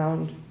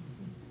found.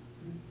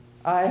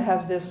 I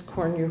have this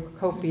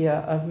cornucopia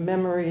of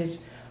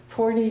memories,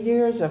 40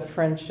 years of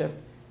friendship,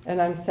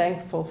 and I'm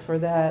thankful for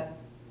that.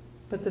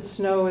 But the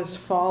snow is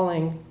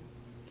falling.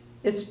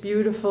 It's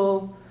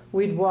beautiful.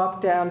 We'd walk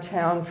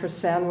downtown for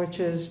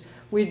sandwiches.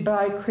 We'd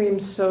buy cream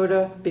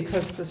soda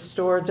because the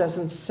store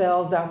doesn't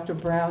sell Dr.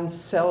 Brown's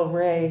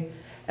Celery,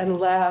 and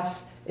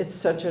laugh, it's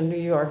such a New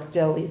York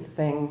deli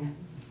thing.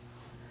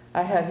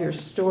 I have your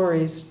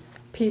stories,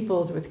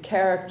 peopled with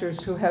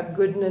characters who have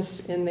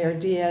goodness in their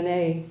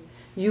DNA.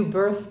 You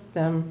birthed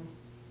them.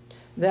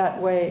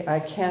 That way I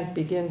can't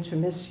begin to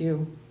miss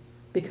you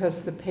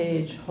because the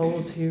page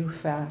holds you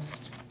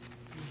fast.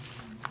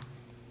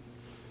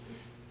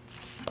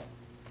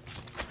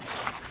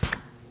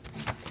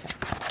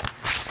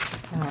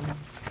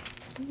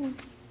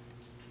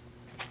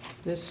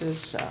 This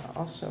is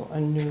also a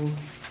new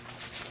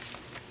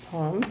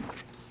poem.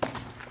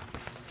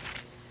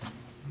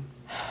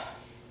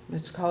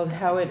 It's called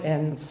How It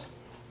Ends.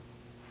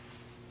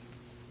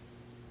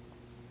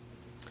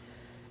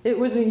 It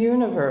was a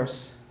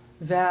universe,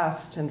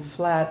 vast and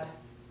flat,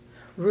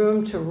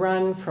 room to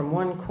run from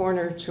one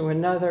corner to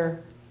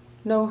another,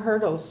 no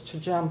hurdles to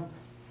jump.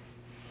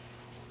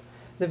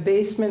 The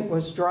basement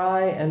was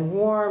dry and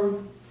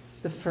warm,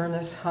 the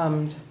furnace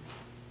hummed.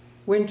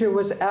 Winter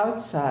was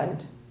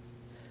outside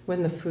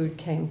when the food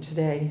came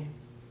today.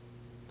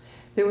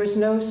 There was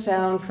no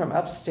sound from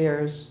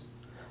upstairs.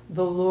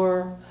 The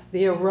lure,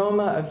 the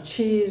aroma of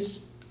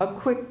cheese, a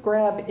quick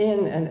grab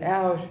in and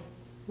out,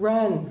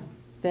 run,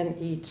 then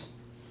eat.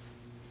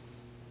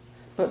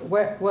 But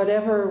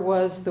whatever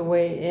was the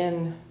way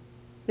in,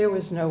 there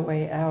was no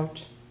way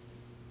out.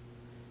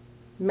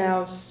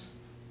 Mouse,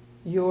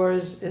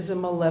 yours is a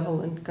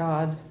malevolent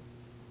God.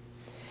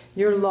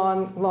 Your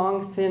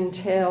long, thin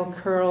tail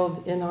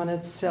curled in on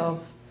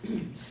itself,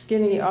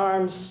 skinny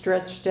arms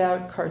stretched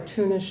out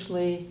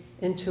cartoonishly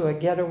into a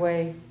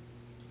getaway.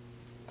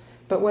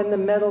 But when the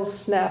metal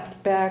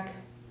snapped back,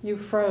 you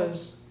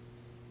froze,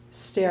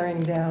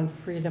 staring down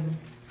freedom.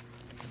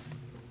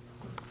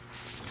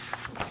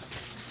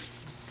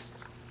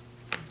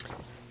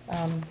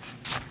 I'm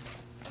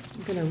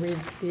going to read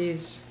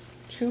these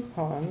two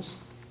poems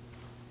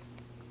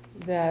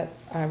that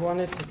I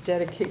wanted to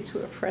dedicate to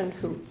a friend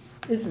who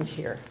isn't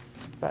here,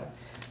 but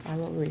I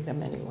will read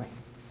them anyway.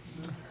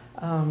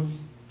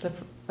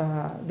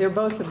 They're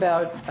both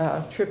about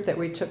a trip that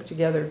we took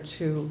together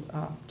to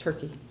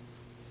Turkey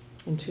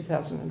in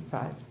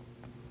 2005.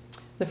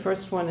 The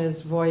first one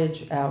is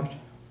Voyage Out.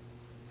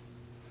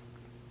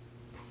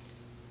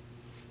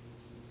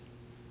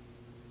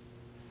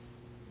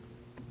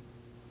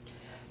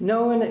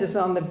 No one is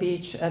on the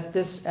beach at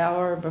this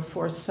hour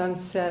before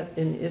sunset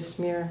in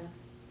Izmir.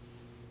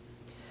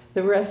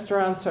 The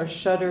restaurants are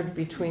shuttered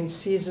between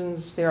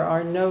seasons. There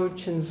are no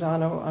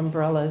Cinzano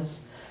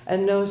umbrellas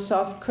and no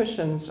soft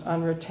cushions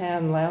on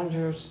rattan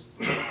loungers.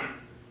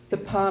 The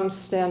palms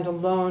stand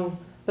alone,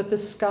 but the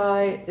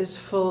sky is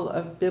full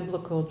of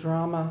biblical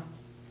drama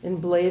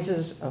in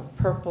blazes of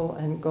purple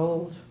and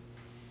gold.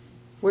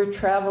 We're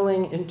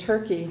traveling in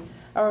Turkey,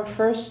 our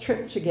first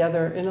trip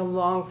together in a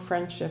long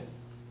friendship.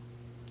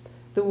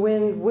 The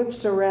wind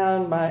whips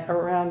around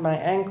my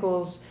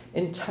ankles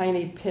in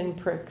tiny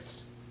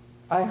pinpricks.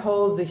 I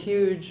hold the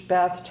huge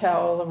bath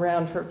towel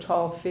around her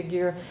tall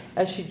figure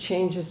as she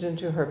changes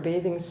into her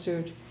bathing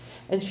suit,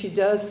 and she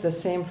does the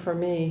same for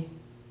me.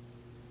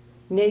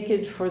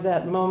 Naked for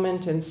that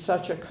moment in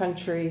such a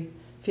country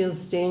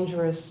feels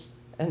dangerous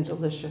and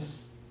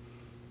delicious.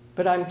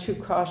 But I'm too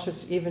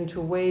cautious even to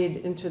wade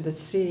into the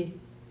sea.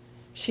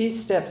 She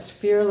steps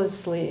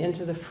fearlessly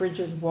into the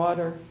frigid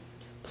water,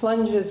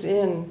 plunges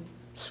in,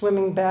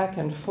 swimming back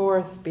and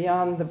forth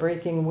beyond the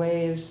breaking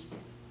waves.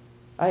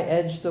 I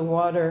edge the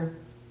water,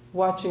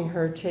 watching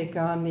her take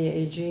on the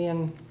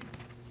Aegean.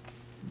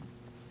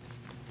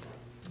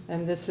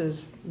 And this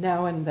is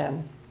Now and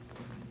Then.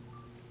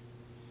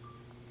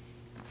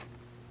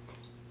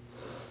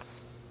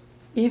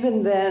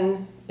 Even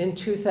then, in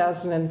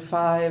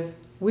 2005,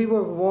 we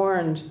were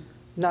warned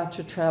not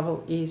to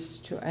travel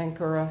east to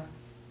Ankara.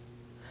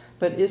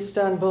 But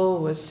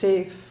Istanbul was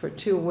safe for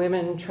two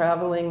women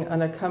traveling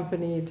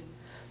unaccompanied,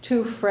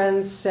 two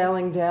friends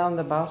sailing down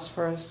the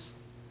Bosphorus.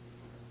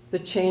 The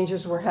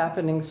changes were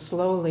happening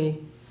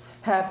slowly,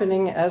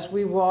 happening as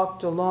we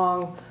walked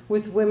along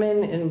with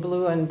women in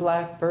blue and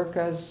black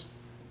burqas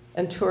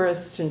and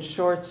tourists in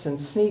shorts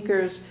and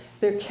sneakers,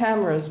 their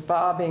cameras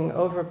bobbing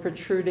over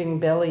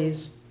protruding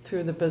bellies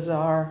through the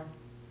bazaar.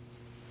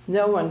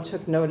 No one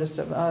took notice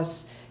of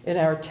us in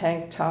our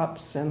tank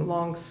tops and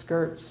long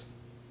skirts.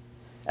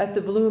 At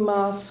the Blue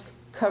Mosque,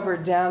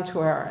 covered down to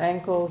our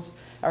ankles,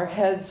 our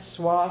heads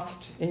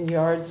swathed in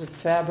yards of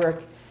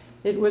fabric,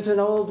 it was an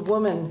old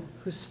woman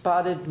who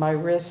spotted my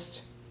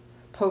wrist,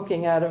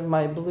 poking out of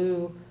my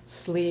blue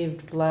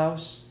sleeved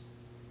blouse.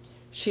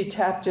 She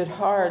tapped it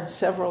hard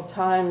several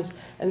times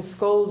and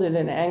scolded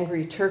in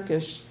angry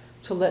Turkish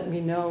to let me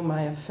know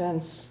my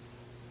offense.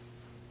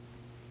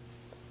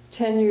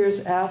 10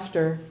 years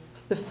after,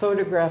 the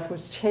photograph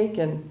was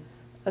taken,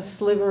 a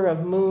sliver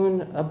of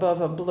moon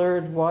above a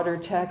blurred water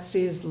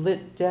taxi's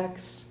lit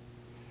decks.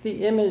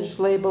 The image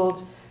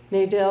labeled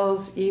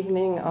Nadel's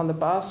Evening on the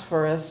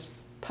Bosphorus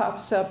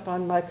pops up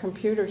on my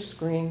computer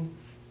screen.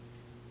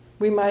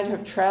 We might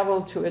have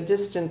traveled to a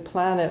distant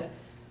planet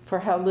for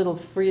how little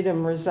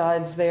freedom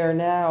resides there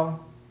now.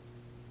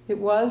 It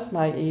was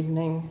my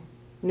evening,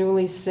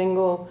 newly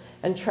single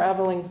and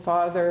traveling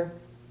farther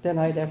than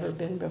I'd ever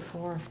been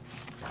before.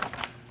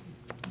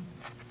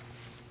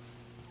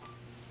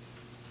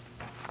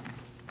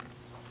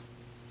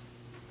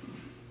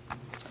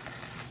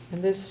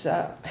 And this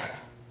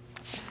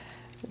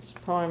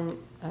poem,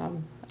 I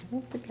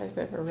don't think I've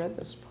ever read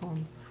this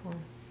poem before,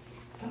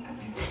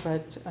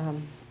 but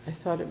I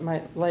thought it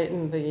might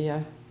lighten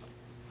the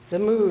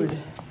mood.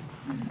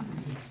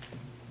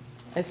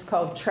 It's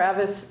called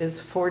Travis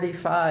is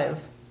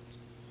 45.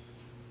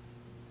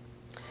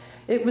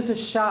 It was a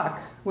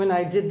shock when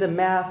I did the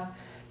math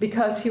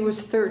because he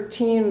was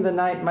 13 the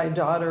night my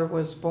daughter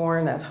was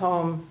born at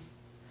home.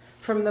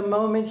 From the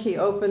moment he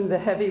opened the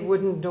heavy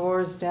wooden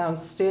doors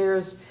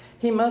downstairs,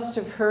 he must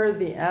have heard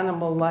the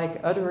animal-like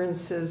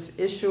utterances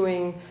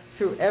issuing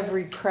through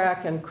every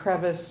crack and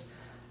crevice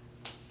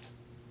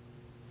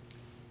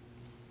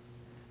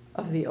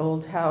of the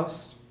old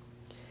house.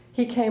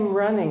 He came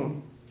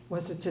running,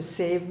 was it to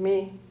save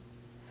me?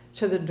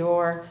 To the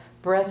door,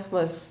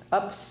 breathless,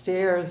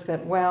 upstairs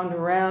that wound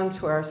around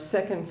to our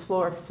second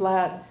floor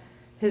flat,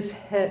 his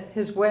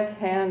wet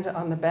hand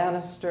on the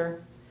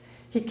banister.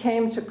 He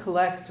came to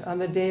collect on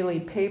the daily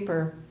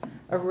paper,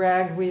 a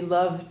rag we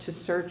loved to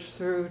search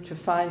through to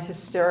find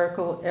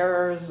hysterical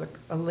errors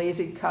a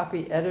lazy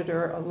copy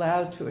editor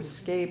allowed to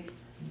escape.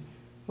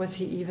 Was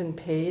he even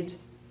paid?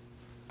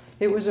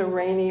 It was a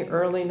rainy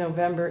early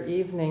November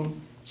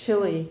evening,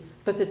 chilly,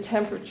 but the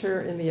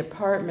temperature in the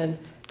apartment,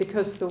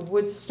 because the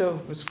wood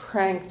stove was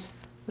cranked,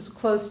 was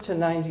close to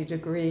 90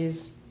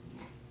 degrees.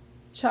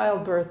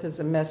 Childbirth is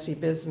a messy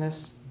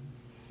business.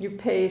 You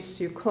pace,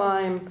 you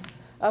climb,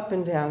 up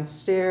and down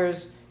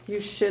stairs, you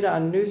shit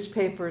on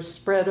newspapers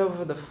spread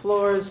over the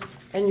floors,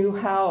 and you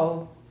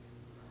howl.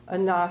 A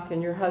knock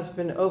and your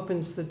husband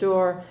opens the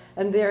door,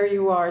 and there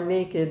you are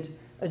naked,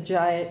 a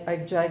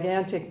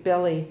gigantic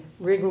belly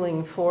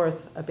wriggling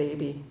forth a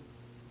baby.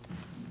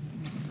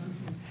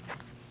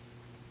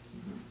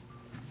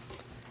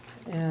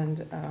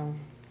 And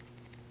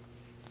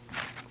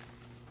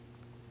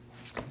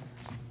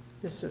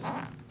this is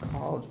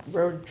called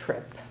Road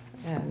Trip.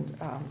 And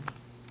I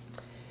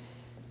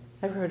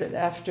wrote it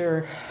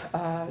after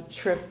a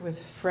trip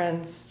with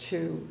friends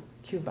to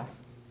Cuba.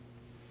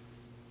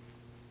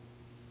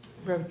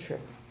 Road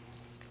trip.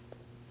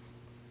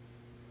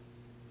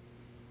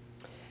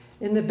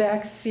 In the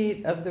back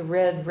seat of the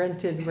red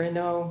rented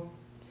Renault,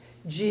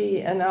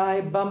 G and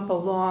I bump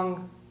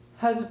along,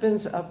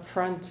 husbands up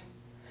front.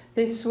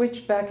 They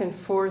switch back and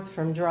forth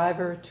from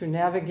driver to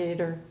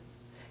navigator.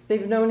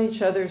 They've known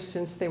each other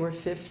since they were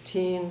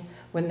 15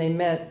 when they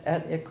met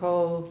at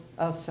École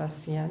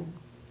Alsacienne.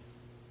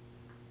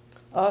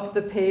 Off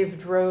the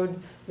paved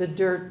road, the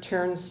dirt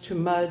turns to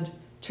mud,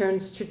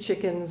 turns to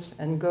chickens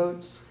and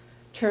goats,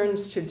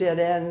 turns to dead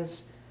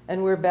ends,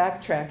 and we're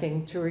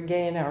backtracking to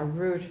regain our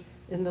route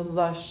in the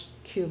lush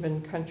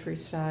Cuban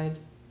countryside.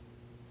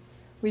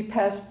 We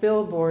pass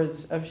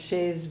billboards of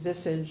Che's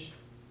visage,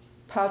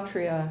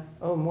 Patria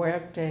o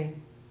Muerte,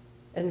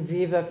 and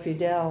Viva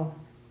Fidel.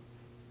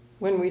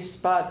 When we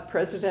spot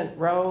President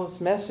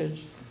Raúl's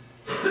message,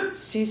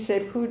 si se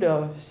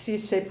pudo, si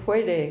se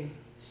puede,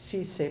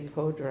 si se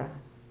podrá.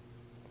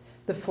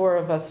 The four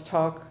of us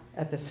talk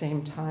at the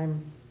same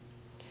time.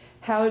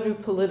 How do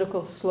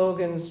political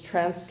slogans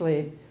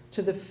translate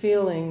to the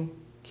feeling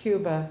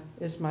Cuba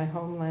is my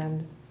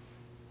homeland,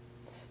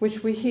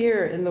 which we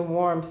hear in the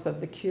warmth of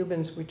the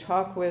Cubans we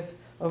talk with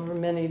over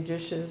many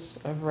dishes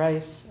of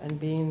rice and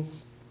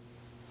beans.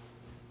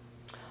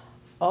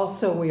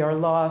 Also, we are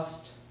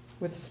lost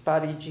with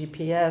spotty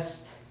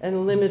GPS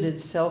and limited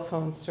cell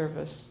phone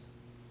service.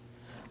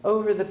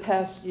 Over the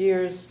past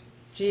years,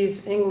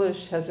 G's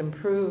English has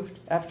improved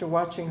after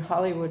watching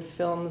Hollywood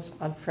films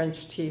on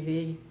French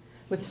TV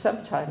with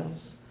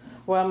subtitles,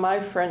 while my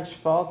French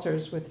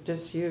falters with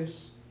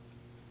disuse.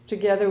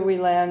 Together we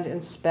land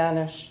in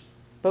Spanish,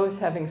 both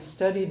having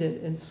studied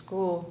it in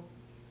school.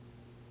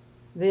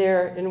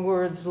 There, in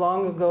words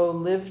long ago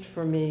lived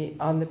for me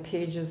on the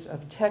pages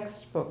of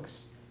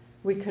textbooks,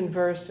 we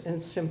converse in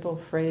simple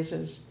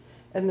phrases,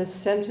 and the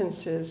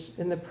sentences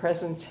in the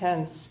present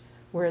tense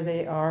where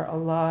they are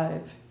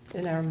alive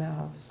in our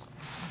mouths.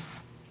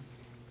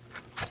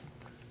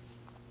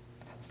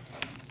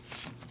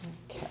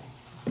 Okay.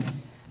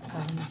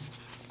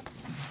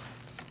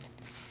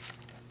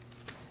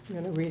 I'm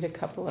going to read a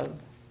couple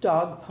of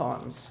dog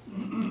poems.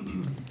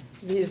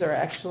 These are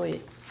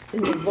actually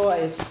in the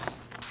voice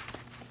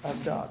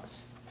of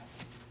dogs.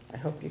 I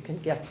hope you can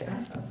get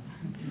there.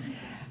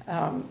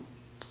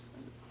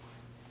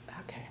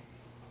 Okay.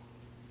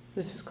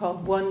 This is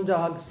called One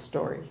Dog's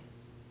Story.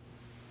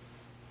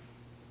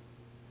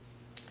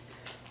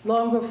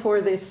 Long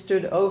before they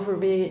stood over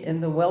me in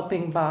the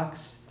whelping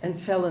box and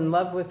fell in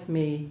love with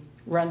me,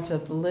 runt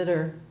of the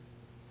litter,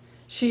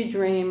 she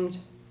dreamed.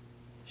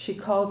 She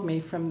called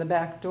me from the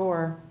back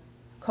door,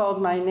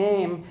 called my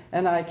name,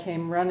 and I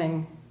came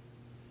running,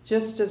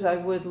 just as I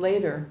would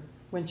later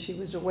when she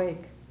was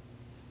awake.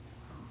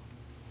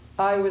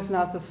 I was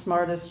not the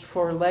smartest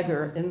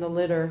four-legger in the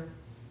litter.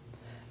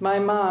 My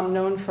mom,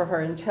 known for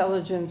her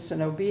intelligence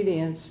and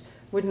obedience,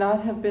 would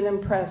not have been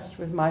impressed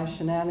with my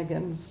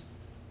shenanigans.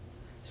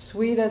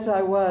 Sweet as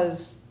I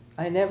was,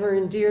 I never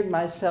endeared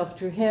myself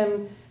to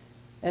him,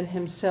 and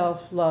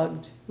himself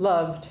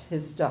loved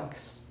his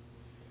ducks.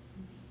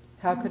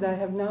 How could I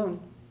have known?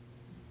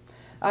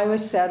 I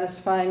was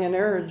satisfying an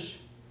urge,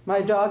 my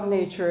dog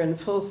nature in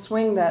full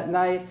swing that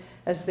night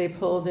as they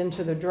pulled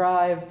into the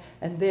drive,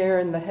 and there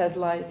in the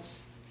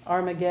headlights,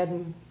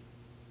 Armageddon.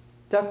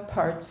 Duck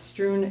parts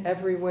strewn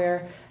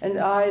everywhere, and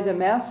I, the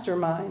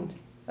mastermind,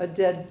 a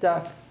dead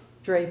duck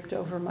draped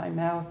over my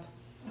mouth.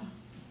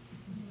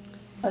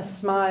 A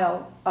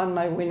smile on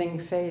my winning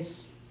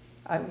face.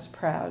 I was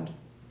proud.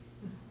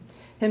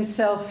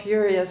 Himself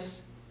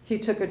furious, he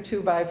took a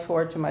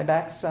 2x4 to my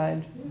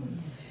backside.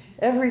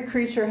 Every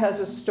creature has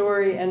a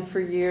story, and for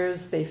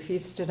years they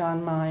feasted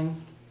on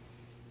mine.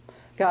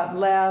 Got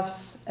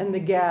laughs and the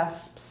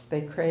gasps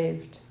they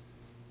craved.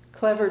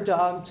 Clever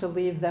dog to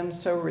leave them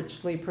so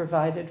richly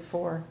provided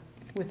for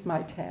with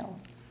my tail.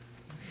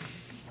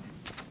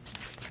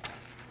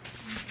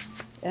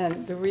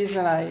 And the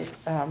reason I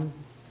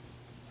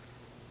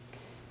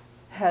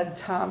had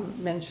Tom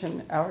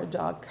mention our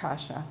dog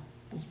Kasha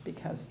is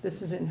because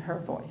this is in her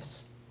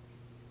voice.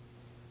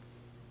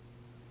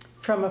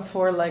 From a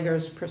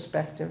four-legger's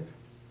perspective.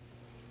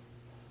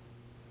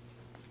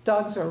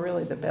 Dogs are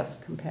really the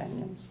best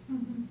companions.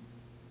 Mm-hmm.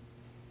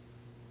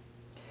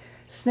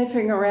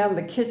 Sniffing around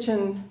the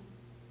kitchen,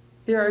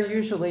 there are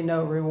usually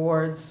no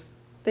rewards.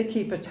 They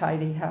keep a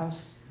tidy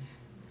house.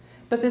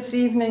 But this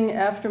evening,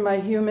 after my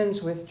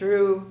humans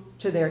withdrew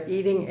to their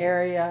eating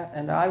area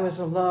and I was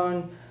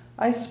alone,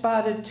 I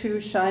spotted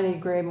two shiny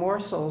gray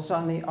morsels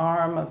on the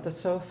arm of the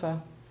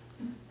sofa.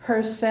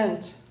 Her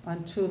scent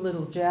on two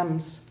little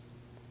gems.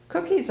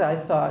 Cookies, I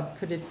thought,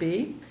 could it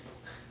be?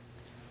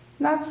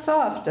 Not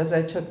soft as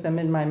I took them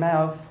in my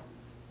mouth.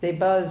 They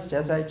buzzed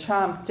as I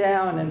chomped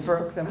down and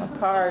broke them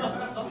apart.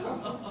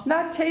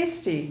 Not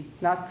tasty,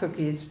 not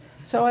cookies,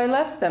 So I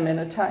left them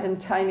in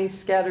tiny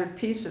scattered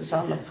pieces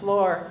on the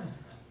floor.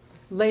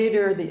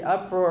 Later, the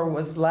uproar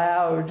was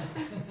loud.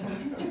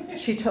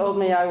 She told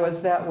me I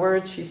was that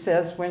word, she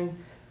says, when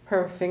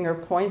her finger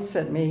points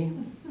at me.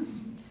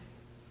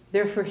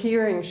 They're for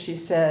hearing, she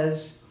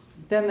says.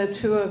 Then the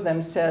two of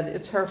them said,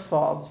 it's her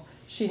fault.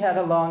 She had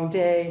a long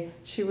day.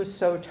 She was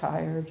so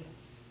tired.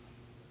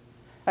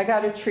 I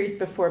got a treat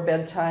before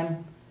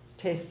bedtime.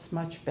 Tastes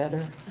much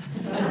better.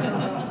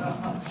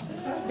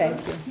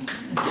 Thank you.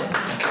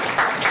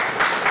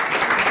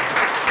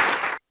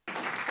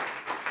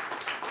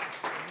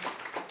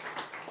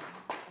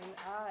 And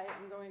I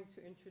am going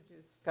to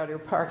introduce Scudder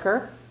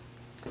Parker.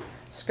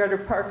 Scudder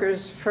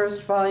Parker's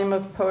first volume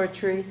of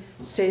poetry,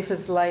 Safe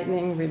as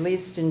Lightning,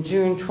 released in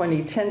June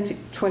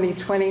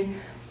 2020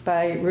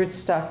 by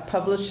Rootstock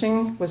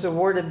Publishing, was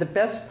awarded the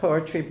Best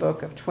Poetry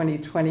Book of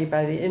 2020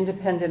 by the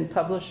Independent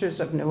Publishers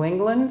of New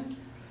England.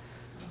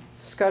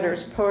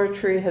 Scudder's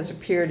poetry has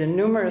appeared in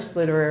numerous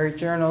literary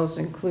journals,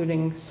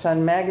 including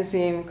Sun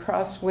Magazine,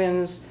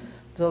 Crosswinds,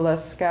 the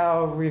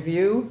Lascaux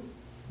Review,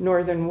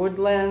 Northern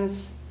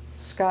Woodlands,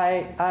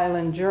 Sky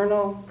Island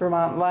Journal,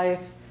 Vermont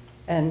Life,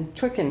 and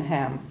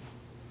Twickenham.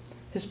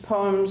 His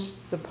poem,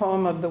 The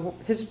Poem of the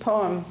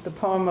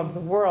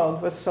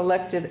World, was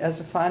selected as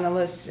a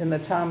finalist in the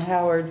Tom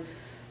Howard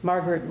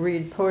Margaret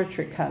Reed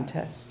Poetry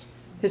Contest.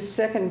 His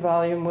second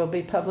volume will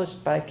be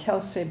published by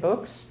Kelsey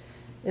Books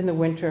in the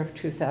winter of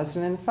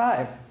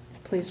 2005.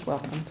 Please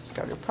welcome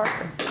Scudder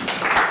Parker.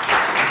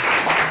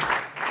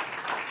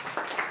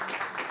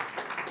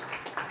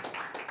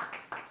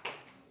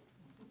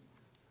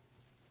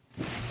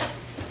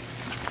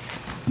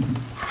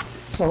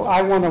 So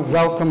I want to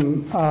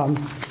welcome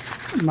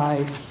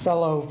my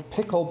fellow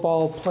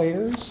pickleball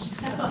players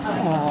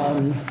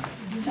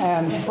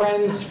and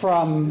friends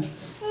from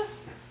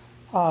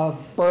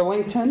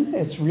Burlington.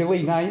 It's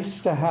really nice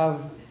to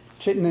have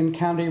Chittenden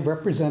County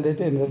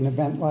represented in an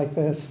event like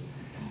this.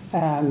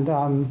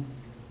 And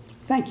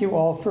thank you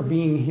all for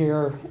being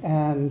here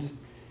and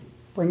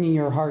bringing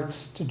your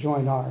hearts to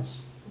join ours.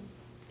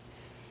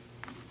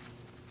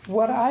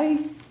 What I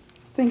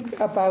think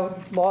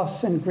about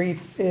loss and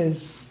grief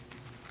is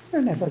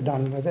you're never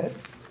done with it.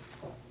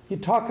 You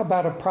talk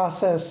about a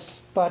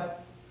process,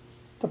 but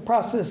the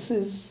process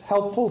is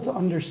helpful to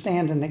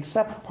understand and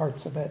accept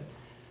parts of it,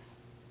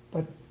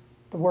 but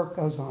the work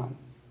goes on.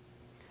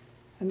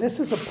 And this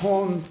is a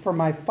poem for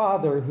my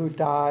father, who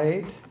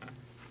died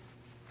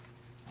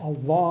a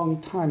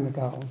long time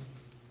ago,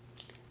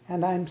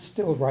 and I'm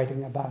still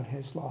writing about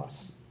his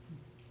loss.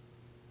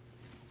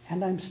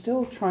 And I'm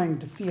still trying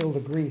to feel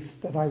the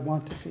grief that I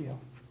want to feel.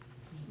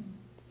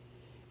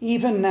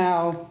 Even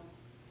Now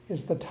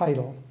is the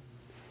title.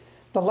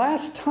 The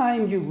last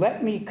time you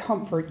let me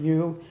comfort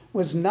you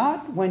was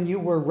not when you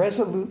were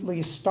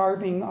resolutely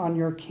starving on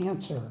your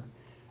cancer,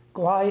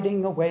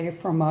 gliding away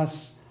from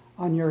us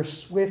on your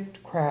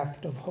swift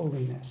craft of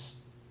holiness.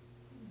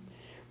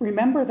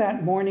 Remember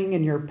that morning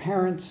in your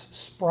parents'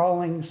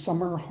 sprawling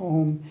summer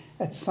home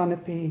at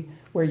Sunapee,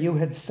 where you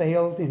had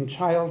sailed in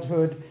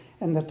childhood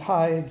and the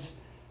tides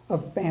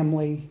of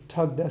family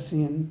tugged us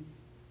in?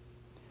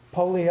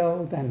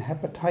 Polio, then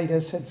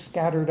hepatitis had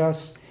scattered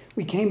us.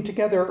 We came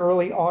together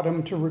early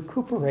autumn to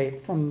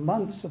recuperate from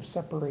months of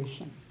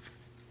separation.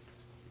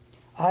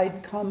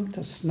 I'd come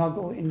to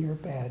snuggle in your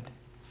bed.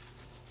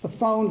 The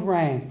phone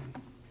rang.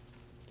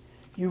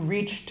 You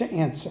reached to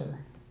answer.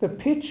 The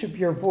pitch of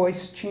your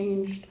voice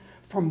changed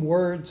from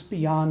words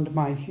beyond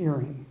my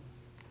hearing.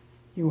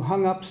 You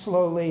hung up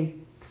slowly,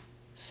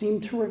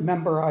 seemed to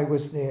remember I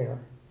was there.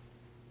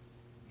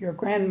 Your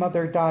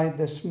grandmother died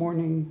this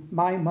morning,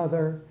 my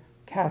mother,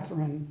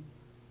 Catherine.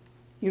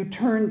 You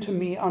turned to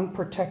me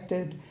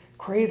unprotected,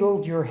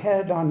 cradled your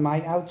head on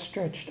my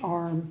outstretched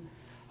arm.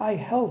 I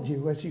held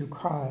you as you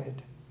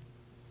cried.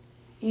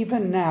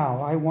 Even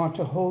now, I want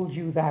to hold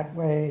you that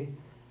way,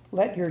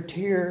 let your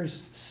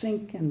tears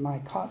sink in my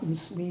cotton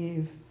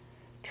sleeve,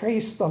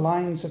 trace the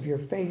lines of your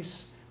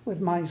face with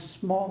my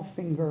small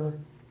finger,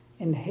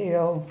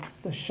 inhale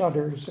the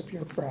shudders of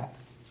your breath.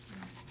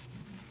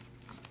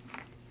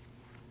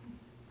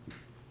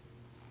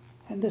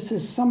 And this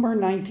is summer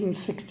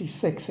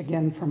 1966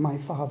 again from my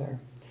father.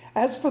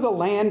 As for the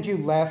land you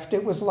left,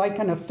 it was like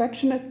an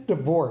affectionate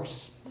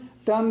divorce,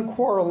 done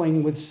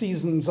quarreling with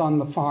seasons on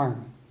the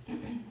farm.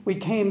 We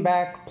came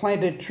back,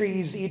 planted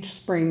trees each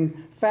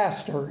spring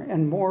faster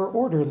and more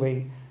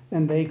orderly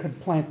than they could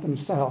plant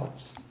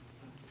themselves.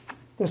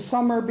 The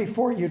summer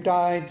before you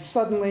died,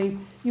 suddenly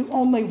you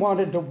only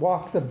wanted to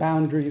walk the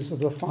boundaries of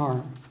the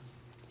farm.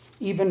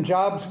 Even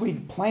jobs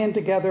we'd planned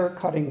together,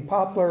 cutting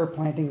poplar,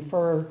 planting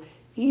fir,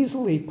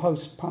 easily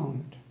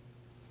postponed.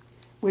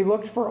 We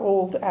looked for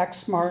old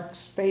axe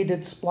marks,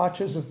 faded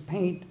splotches of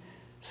paint,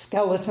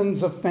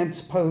 skeletons of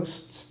fence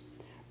posts,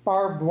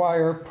 barbed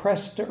wire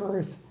pressed to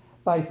earth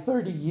by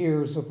 30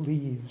 years of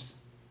leaves.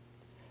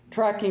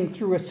 Tracking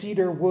through a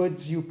cedar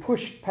woods, you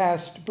pushed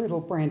past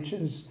brittle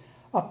branches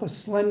up a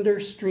slender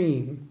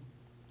stream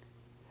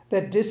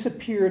that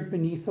disappeared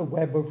beneath a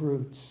web of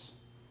roots.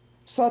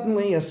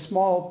 Suddenly, a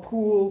small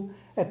pool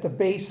at the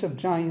base of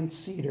giant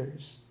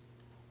cedars,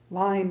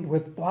 lined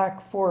with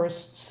black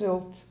forest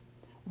silt,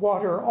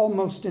 water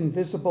almost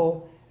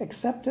invisible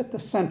except at the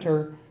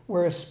center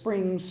where a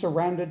spring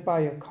surrounded by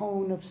a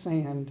cone of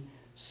sand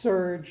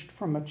surged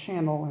from a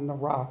channel in the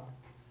rock,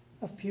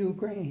 a few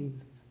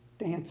grains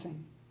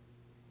dancing.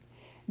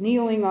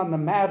 Kneeling on the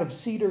mat of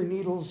cedar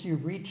needles, you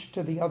reached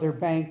to the other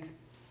bank,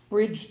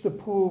 bridged the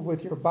pool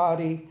with your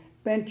body,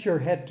 bent your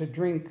head to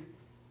drink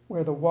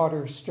where the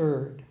water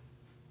stirred.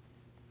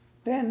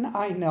 Then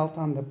I knelt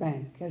on the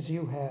bank as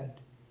you had.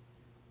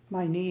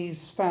 My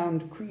knees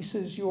found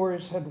creases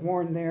yours had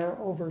worn there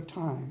over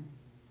time.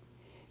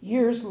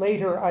 Years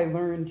later, I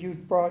learned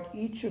you'd brought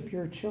each of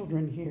your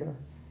children here,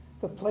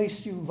 the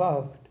place you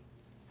loved,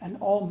 an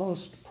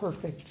almost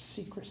perfect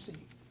secrecy.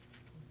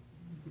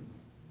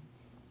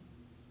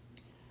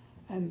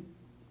 And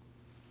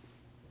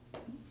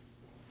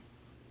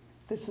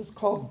this is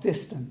called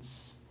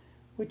distance,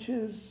 which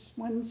is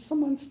when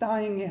someone's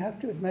dying, I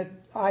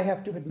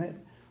have to admit,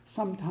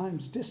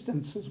 sometimes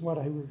distance is what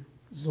I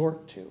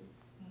resort to.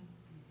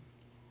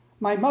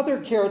 My mother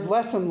cared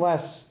less and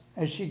less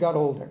as she got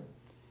older.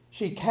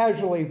 She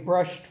casually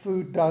brushed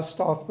food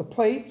dust off the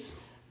plates,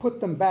 put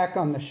them back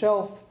on the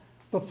shelf,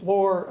 the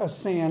floor a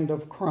sand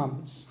of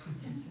crumbs.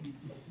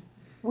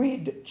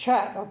 We'd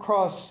chat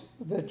across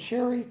the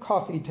cherry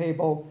coffee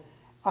table.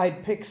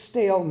 I'd pick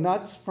stale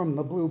nuts from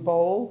the blue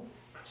bowl,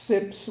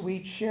 sip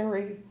sweet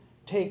sherry,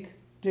 take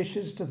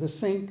dishes to the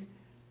sink,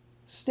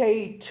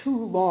 stay too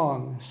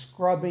long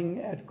scrubbing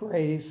at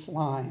gray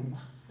slime.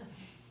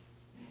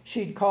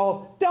 She'd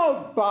call,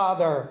 "Don't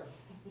bother,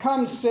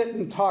 come sit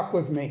and talk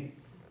with me."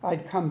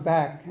 I'd come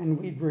back and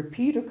we'd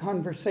repeat a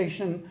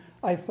conversation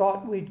I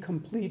thought we'd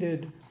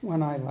completed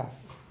when I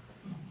left.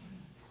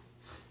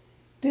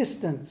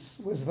 Distance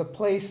was the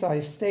place I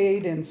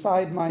stayed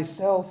inside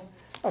myself,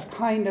 a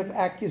kind of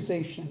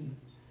accusation.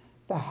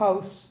 The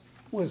house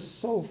was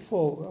so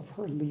full of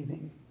her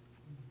leaving.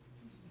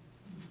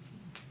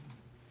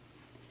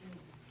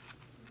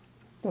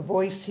 The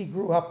voice he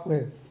grew up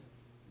with.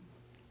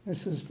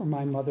 This is for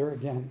my mother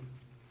again.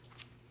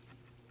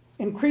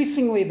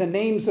 Increasingly, the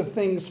names of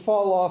things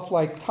fall off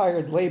like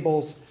tired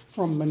labels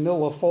from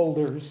manila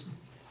folders,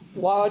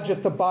 lodge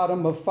at the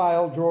bottom of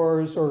file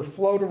drawers, or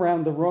float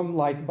around the room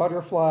like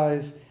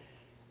butterflies.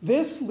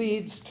 This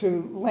leads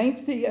to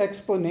lengthy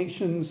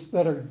explanations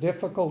that are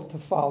difficult to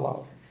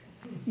follow.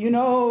 You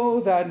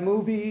know that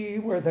movie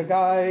where the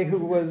guy who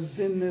was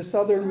in this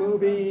other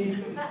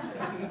movie?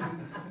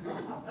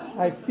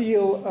 I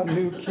feel a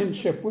new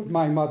kinship with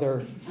my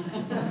mother.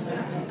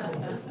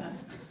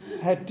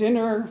 At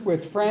dinner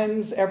with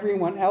friends,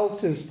 everyone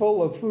else is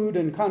full of food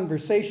and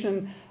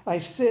conversation. I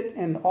sit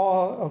in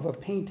awe of a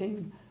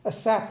painting, a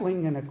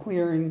sapling in a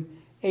clearing,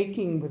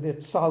 aching with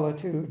its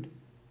solitude.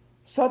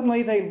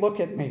 Suddenly they look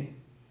at me.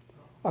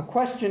 A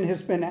question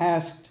has been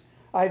asked.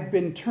 I've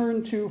been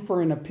turned to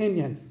for an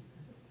opinion.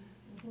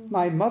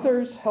 My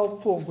mother's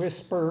helpful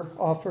whisper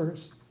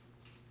offers,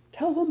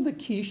 "Tell them the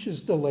quiche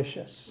is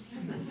delicious."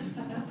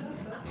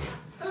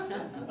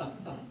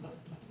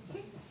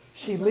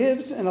 She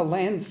lives in a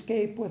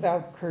landscape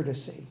without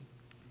courtesy.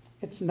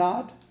 It's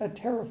not a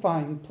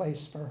terrifying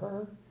place for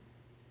her.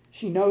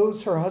 She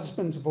knows her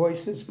husband's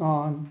voice is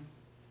gone.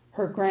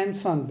 Her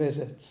grandson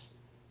visits,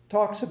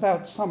 talks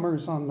about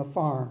summers on the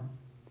farm,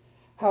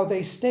 how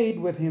they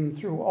stayed with him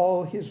through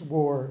all his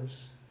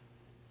wars.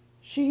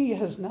 She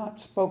has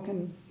not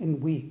spoken in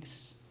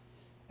weeks.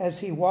 As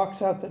he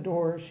walks out the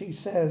door, she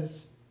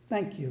says,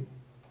 "Thank you,"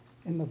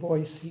 in the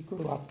voice he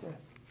grew up with.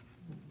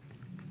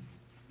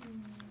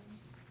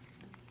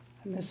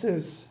 And this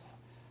is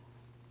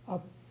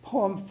a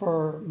poem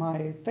for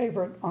my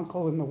favorite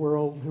uncle in the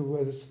world, who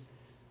was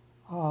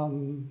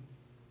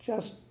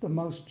just the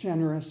most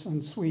generous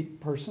and sweet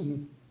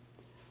person,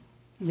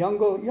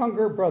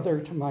 younger brother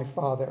to my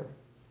father.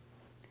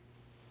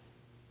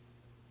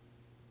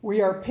 We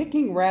are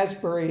picking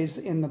raspberries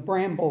in the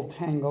bramble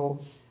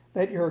tangle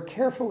that your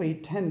carefully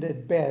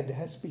tended bed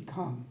has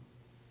become.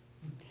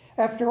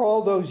 After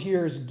all those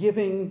years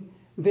giving,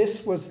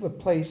 this was the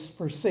place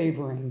for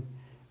savoring,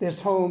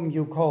 this home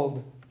you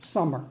called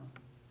summer,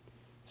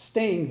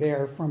 staying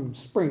there from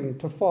spring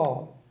to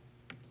fall.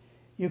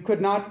 You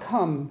could not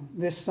come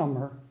this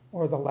summer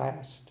or the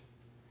last.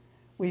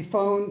 We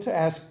phoned to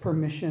ask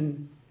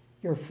permission,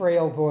 your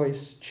frail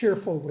voice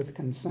cheerful with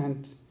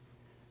consent.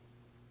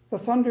 The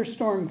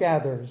thunderstorm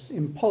gathers,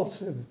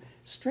 impulsive,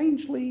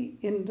 strangely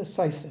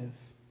indecisive.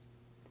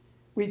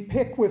 We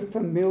pick with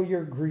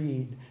familiar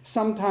greed,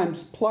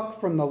 sometimes pluck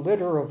from the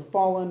litter of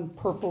fallen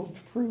purpled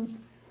fruit,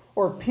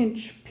 or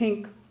pinch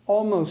pink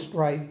almost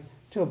ripe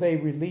till they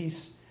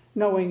release,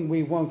 knowing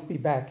we won't be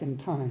back in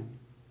time.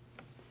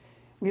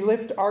 We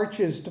lift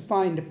arches to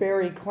find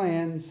berry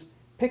clans,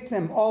 pick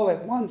them all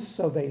at once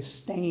so they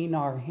stain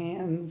our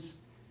hands,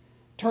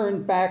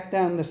 turn back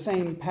down the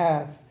same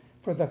path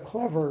for the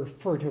clever,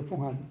 furtive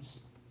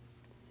ones.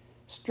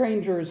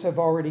 Strangers have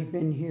already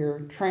been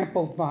here,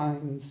 trampled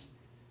vines,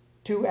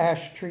 2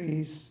 ash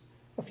trees,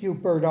 a few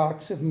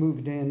burdocks have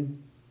moved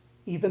in,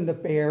 even the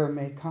bear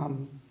may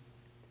come.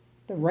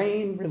 The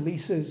rain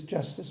releases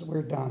just as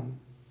we're done.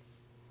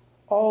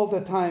 All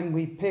the time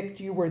we picked,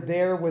 you were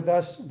there with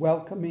us,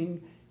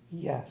 welcoming,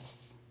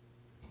 yes.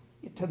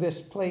 To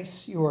this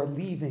place you are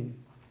leaving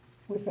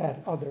with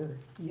that other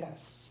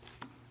yes.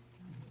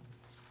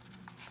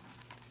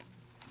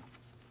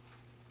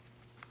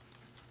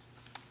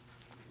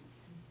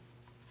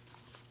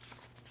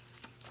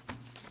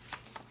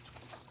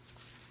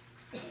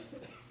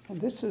 And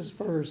this is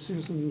for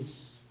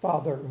Susan's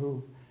father,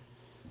 who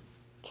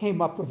came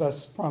up with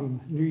us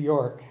from New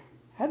York.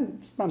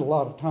 Hadn't spent a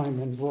lot of time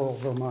in rural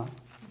Vermont.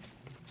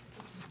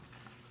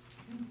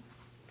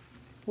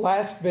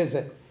 Last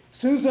visit.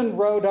 Susan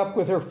rode up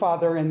with her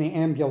father in the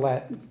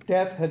ambulette.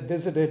 Death had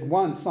visited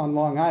once on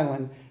Long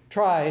Island,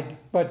 tried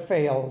but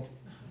failed.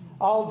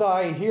 I'll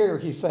die here,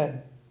 he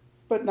said,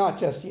 but not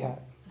just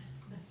yet.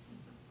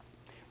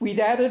 We'd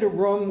added a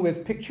room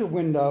with picture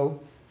window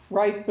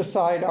right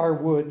beside our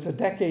woods a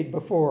decade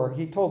before.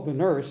 He told the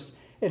nurse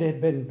it had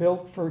been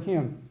built for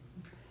him.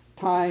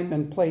 Time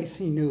and place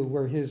he knew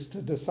were his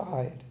to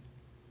decide.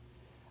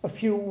 A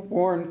few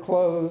worn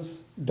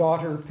clothes,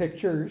 daughter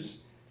pictures,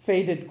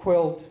 faded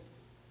quilt,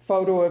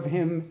 photo of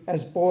him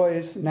as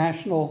boys'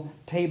 national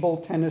table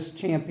tennis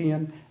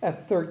champion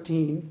at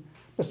 13,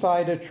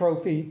 beside a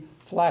trophy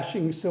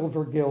flashing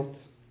silver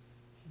gilt.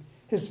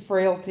 His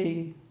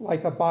frailty,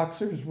 like a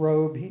boxer's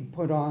robe he'd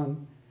put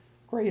on,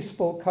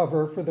 graceful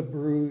cover for the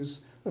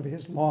bruise of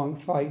his long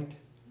fight,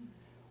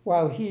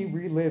 while he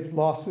relived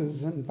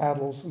losses and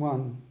battles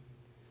won.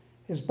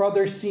 His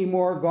brother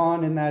Seymour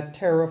gone in that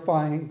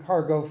terrifying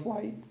cargo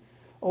flight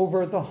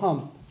over the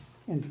hump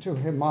into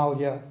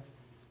Himalaya.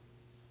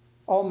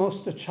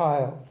 Almost a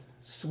child,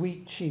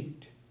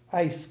 sweet-cheeked,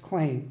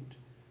 ice-claimed,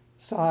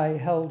 Cy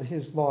held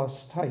his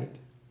loss tight.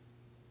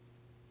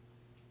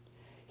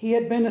 He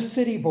had been a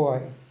city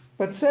boy,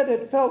 but said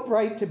it felt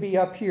right to be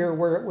up here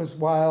where it was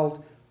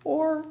wild,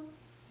 or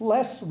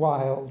less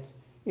wild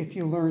if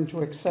you learn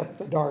to accept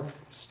the dark,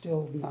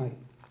 still night.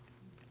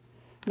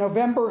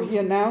 November, he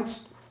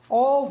announced,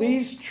 all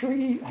these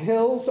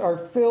hills are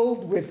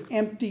filled with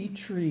empty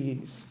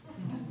trees.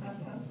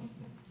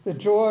 The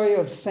joy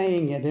of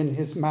saying it in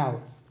his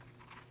mouth.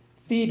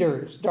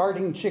 Feeders,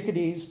 darting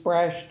chickadees,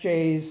 brash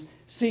jays,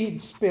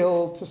 seed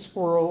spilled to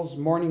squirrels,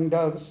 mourning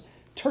doves,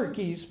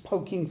 turkeys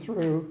poking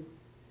through.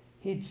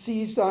 He'd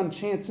seized on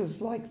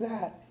chances like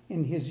that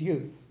in his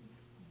youth.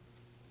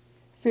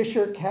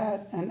 Fisher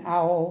cat and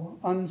owl,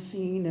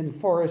 unseen in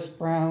forest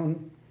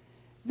brown,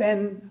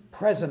 then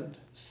present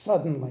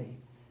suddenly,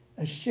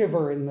 a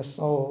shiver in the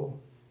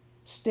soul,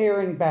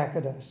 staring back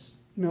at us,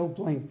 no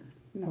blink,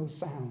 no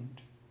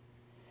sound.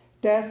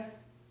 Death,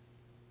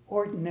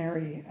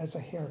 ordinary as a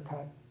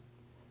haircut,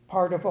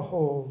 part of a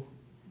whole.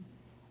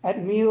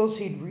 At meals,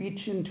 he'd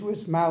reach into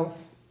his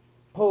mouth,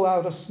 pull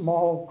out a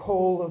small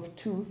coal of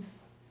tooth,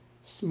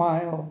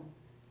 smile,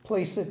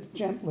 place it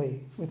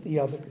gently with the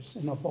others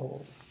in a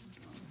bowl.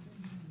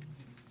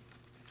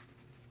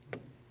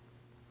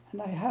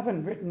 And I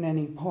haven't written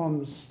any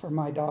poems for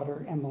my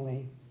daughter,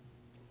 Emily.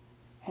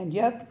 And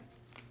yet,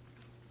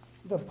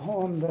 the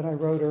poem that I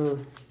wrote her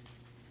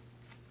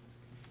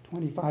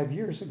 25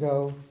 years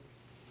ago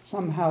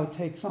somehow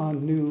takes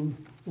on new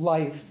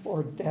life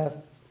or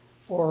death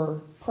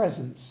or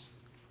presence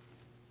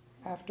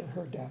after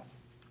her death.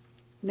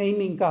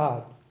 Naming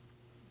God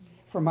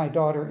for my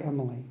daughter,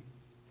 Emily.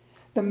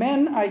 The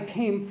men I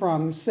came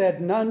from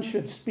said none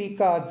should speak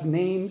God's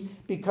name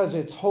because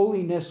its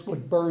holiness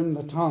would burn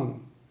the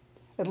tongue.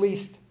 At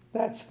least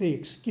that's the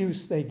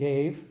excuse they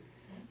gave.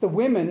 The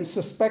women,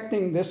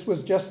 suspecting this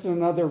was just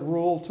another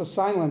rule to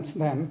silence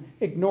them,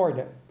 ignored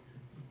it,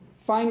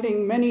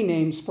 finding many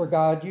names for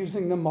God,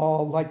 using them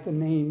all like the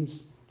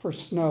names for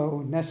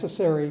snow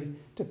necessary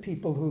to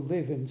people who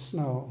live in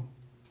snow.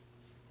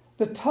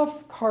 The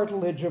tough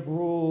cartilage of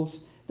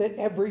rules that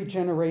every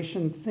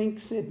generation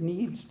thinks it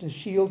needs to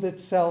shield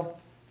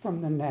itself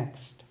from the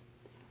next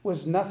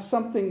was not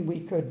something we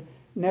could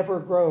never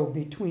grow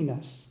between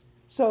us.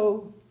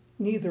 So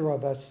neither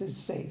of us is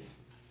safe.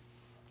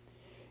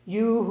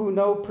 You who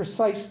know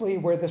precisely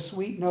where the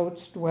sweet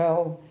notes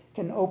dwell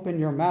can open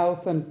your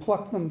mouth and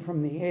pluck them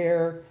from the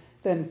air,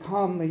 then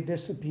calmly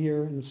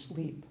disappear in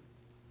sleep.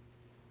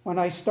 When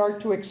I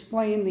start to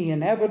explain the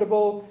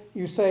inevitable,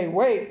 you say,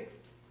 wait,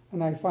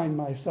 and I find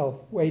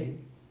myself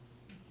waiting.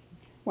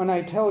 When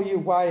I tell you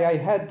why I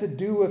had to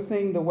do a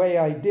thing the way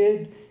I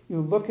did,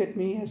 you look at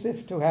me as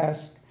if to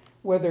ask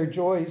whether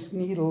joy's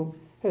needle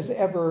has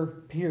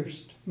ever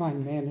pierced my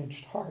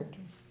managed heart.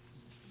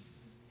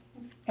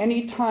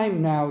 Any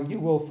time now you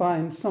will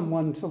find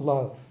someone to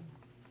love.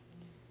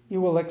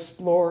 You will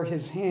explore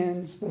his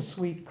hands, the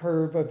sweet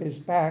curve of his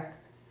back,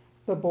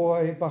 the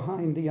boy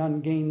behind the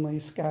ungainly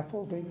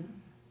scaffolding.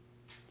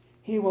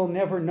 He will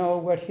never know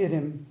what hit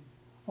him,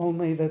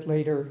 only that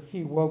later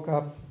he woke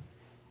up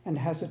and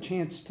has a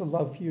chance to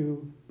love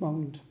you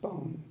bone to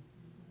bone.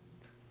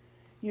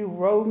 You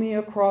row me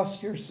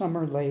across your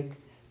summer lake,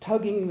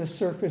 tugging the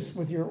surface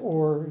with your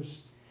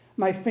oars.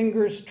 My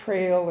fingers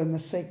trail in the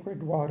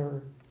sacred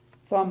water.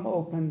 Thumb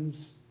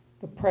opens,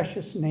 the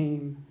precious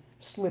name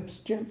slips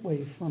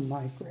gently from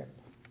my grip.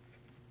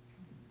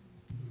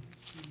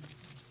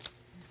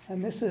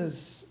 And this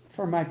is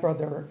for my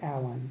brother,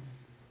 Alan,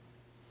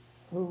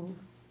 who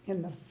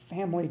in the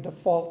family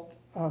default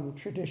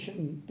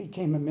tradition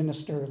became a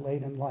minister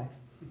late in life.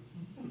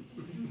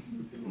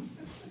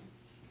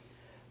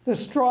 The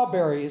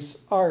strawberries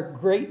are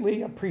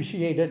greatly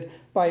appreciated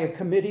by a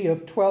committee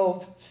of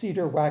 12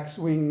 cedar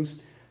waxwings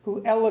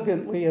who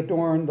elegantly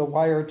adorn the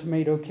wire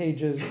tomato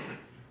cages.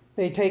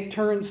 They take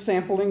turns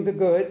sampling the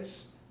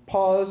goods,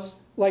 pause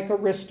like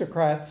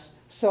aristocrats,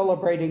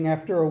 celebrating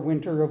after a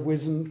winter of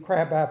wizened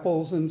crab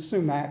apples and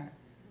sumac.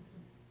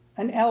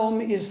 An elm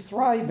is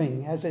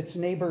thriving as its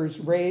neighbors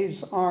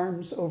raise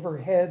arms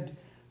overhead,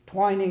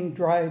 twining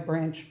dry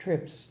branch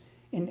trips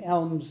in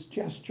elm's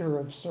gesture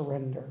of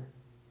surrender.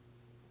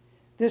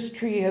 This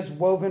tree has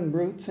woven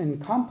roots in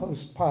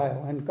compost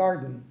pile and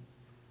garden.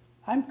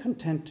 I'm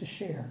content to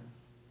share.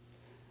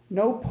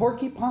 No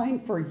porcupine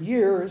for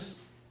years,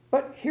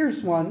 but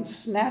here's one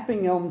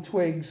snapping elm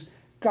twigs,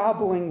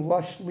 gobbling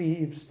lush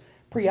leaves,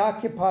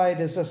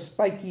 preoccupied as a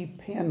spiky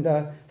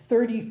panda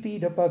 30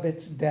 feet above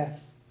its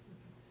death.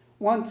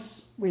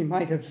 Once, we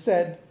might have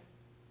said,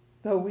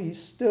 though we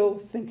still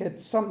think it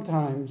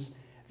sometimes,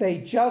 they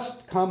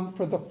just come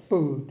for the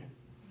food.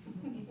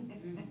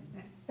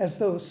 As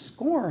though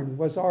scorn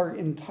was our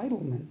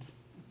entitlement.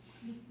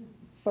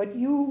 But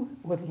you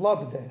would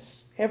love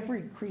this,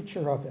 every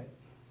creature of it.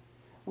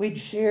 We'd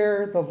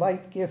share the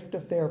light gift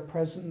of their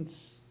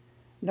presence,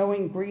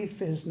 knowing grief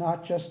is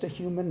not just a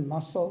human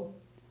muscle.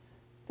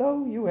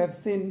 Though you have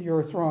thinned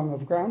your throng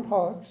of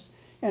groundhogs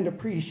and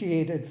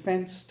appreciated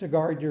fence to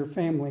guard your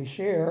family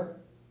share,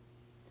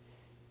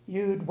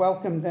 you'd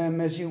welcome them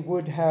as you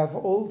would have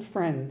old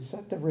friends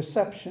at the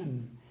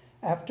reception,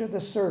 after the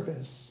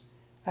service,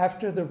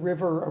 after the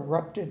river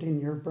erupted in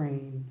your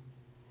brain,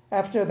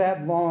 after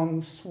that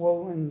long,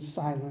 swollen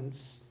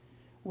silence,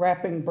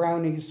 wrapping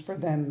brownies for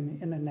them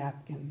in a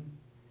napkin,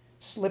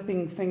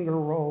 slipping finger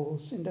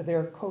rolls into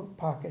their coat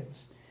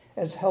pockets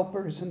as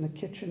helpers in the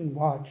kitchen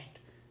watched,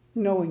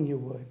 knowing you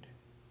would,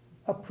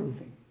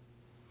 approving.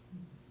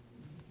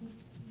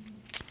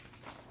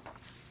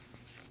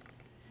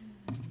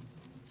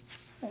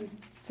 And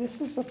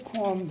this is a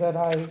poem that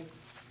I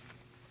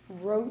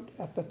wrote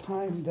at the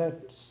time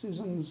that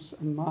Susan's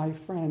and my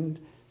friend,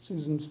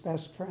 Susan's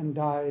best friend,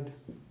 died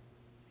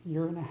a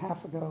year and a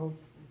half ago.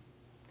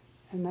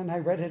 And then I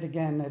read it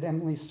again at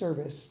Emily's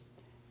service.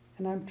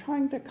 And I'm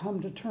trying to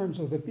come to terms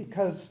with it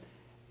because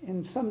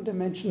in some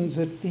dimensions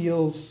it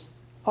feels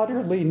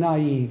utterly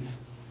naive.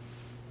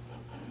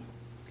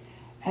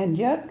 And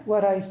yet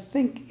what I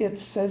think it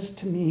says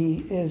to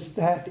me is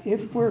that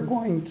if we're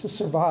going to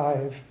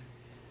survive,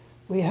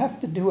 we have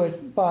to do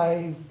it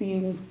by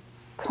being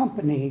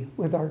company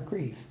with our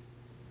grief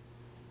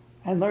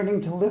and learning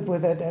to live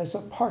with it as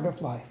a part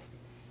of life.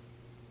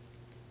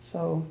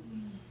 So,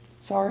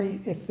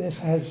 sorry if this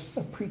has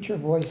a preacher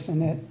voice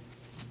in it.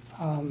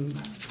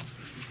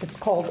 It's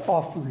called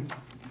Offering.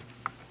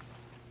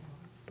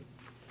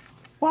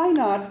 Why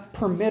not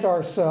permit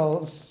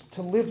ourselves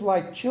to live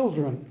like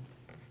children,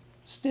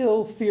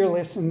 still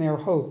fearless in their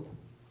hope,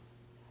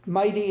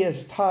 mighty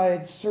as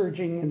tides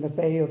surging in the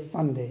Bay of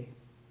Fundy?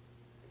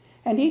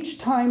 And each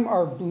time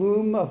our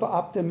bloom of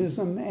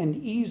optimism and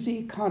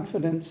easy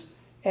confidence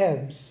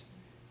ebbs,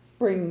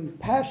 bring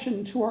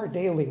passion to our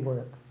daily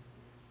work,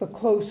 the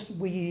close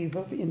weave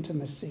of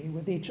intimacy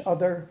with each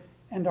other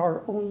and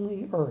our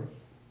only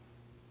earth.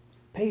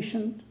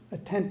 Patient,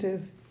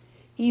 attentive,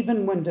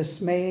 even when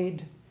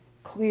dismayed,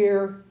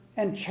 clear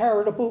and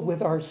charitable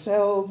with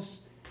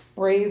ourselves,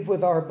 brave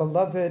with our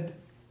beloved,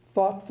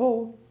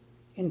 thoughtful,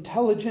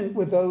 intelligent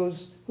with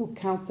those who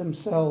count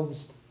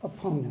themselves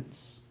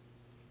opponents.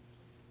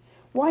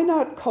 Why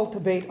not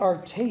cultivate our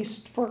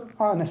taste for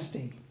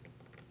honesty,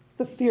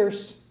 the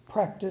fierce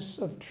practice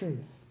of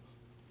truth?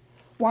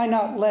 Why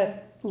not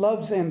let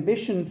love's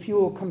ambition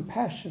fuel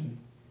compassion,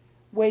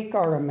 wake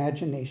our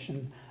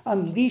imagination,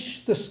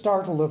 unleash the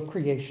startle of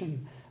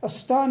creation?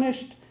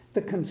 Astonished,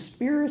 the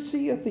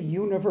conspiracy of the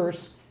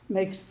universe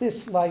makes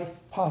this life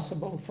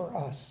possible for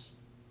us.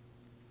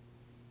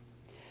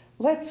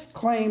 Let's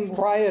claim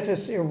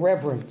riotous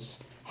irreverence,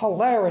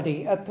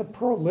 hilarity at the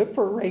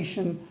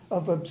proliferation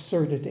of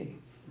absurdity,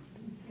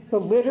 the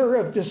litter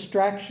of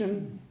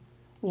distraction,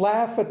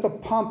 laugh at the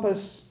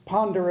pompous,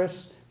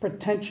 ponderous,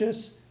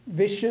 pretentious,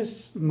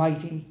 vicious,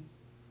 mighty.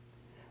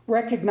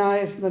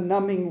 Recognize the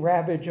numbing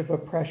ravage of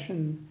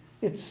oppression,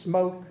 its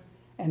smoke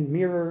and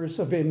mirrors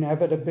of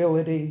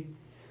inevitability,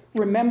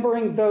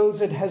 remembering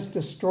those it has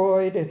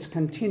destroyed, its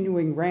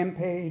continuing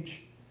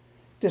rampage,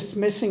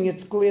 dismissing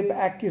its glib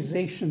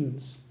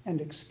accusations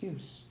and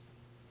excuse.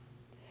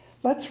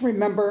 Let's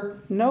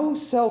remember no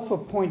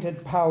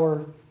self-appointed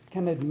power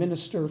can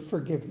administer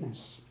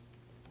forgiveness,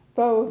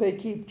 though they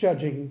keep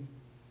judging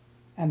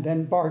and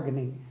then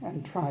bargaining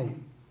and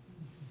trying.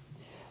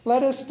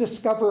 Let us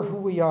discover who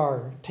we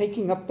are,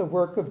 taking up the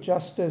work of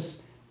justice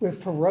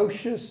with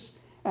ferocious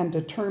and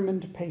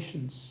determined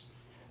patience.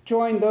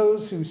 Join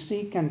those who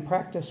seek and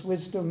practice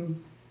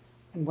wisdom,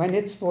 And when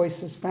its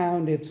voice is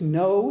found, its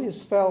no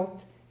is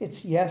felt,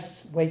 its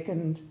yes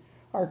wakened,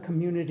 our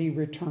community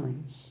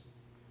returns.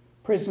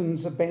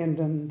 Prisons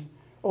abandoned,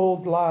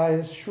 old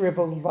lies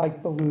shriveled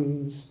like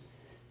balloons.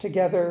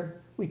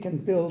 Together, we can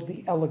build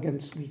the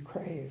elegance we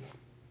crave.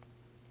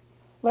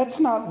 Let's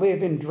not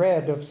live in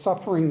dread of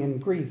suffering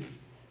and grief,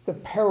 the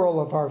peril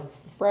of our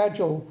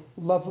fragile,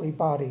 lovely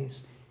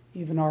bodies,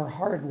 even our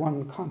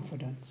hard-won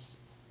confidence.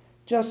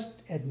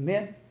 Just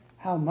admit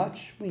how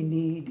much we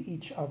need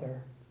each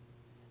other.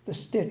 The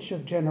stitch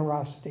of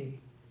generosity,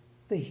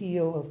 the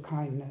heel of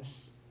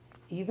kindness,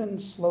 even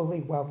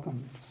slowly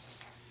welcomed.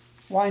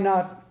 Why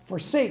not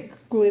forsake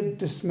glib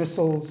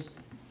dismissals,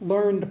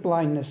 learned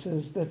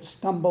blindnesses that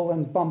stumble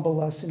and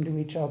bumble us into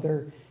each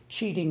other,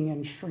 cheating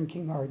and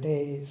shrinking our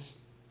days?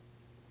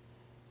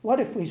 What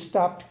if we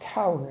stopped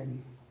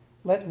cowering,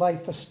 let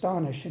life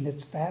astonish in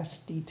its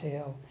vast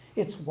detail,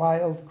 its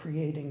wild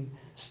creating,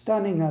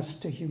 stunning us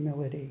to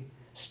humility,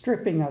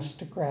 stripping us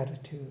to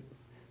gratitude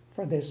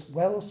for this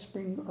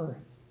wellspring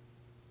earth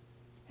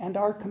and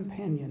our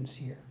companions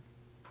here?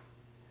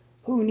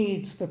 Who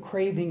needs the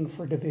craving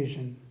for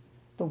division,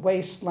 the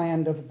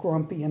wasteland of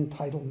grumpy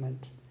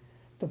entitlement,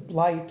 the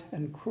blight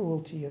and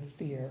cruelty of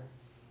fear?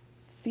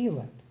 Feel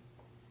it.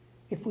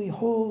 If we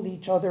hold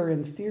each other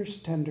in fierce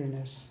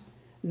tenderness,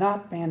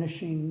 not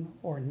banishing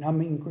or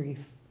numbing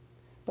grief,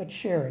 but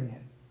sharing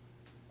it,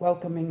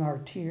 welcoming our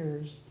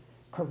tears,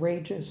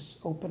 courageous,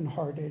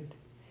 open-hearted,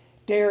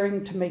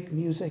 daring to make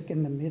music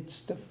in the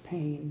midst of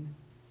pain,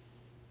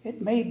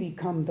 it may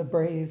become the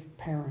brave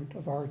parent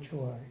of our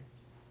joy,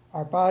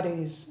 our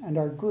bodies and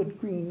our good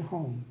green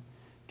home,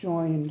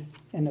 joined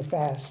in a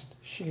vast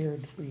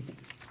shared breathing.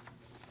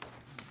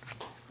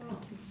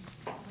 Thank you.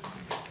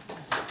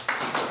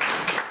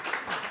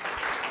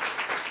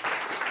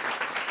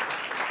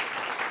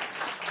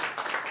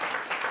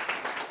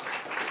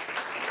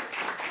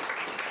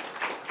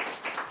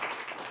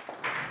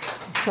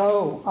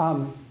 So,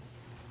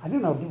 I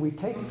don't know, do we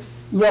take?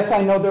 Yes,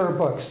 I know there are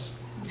books.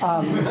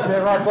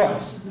 There are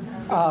books.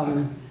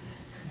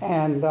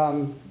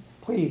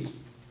 Please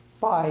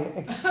buy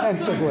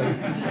extensively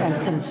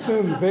and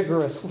consume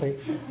vigorously.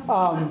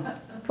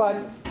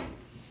 But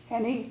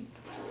any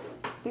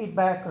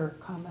feedback or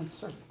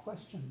comments or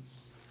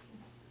questions,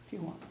 if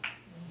you want?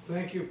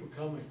 Thank you for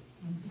coming.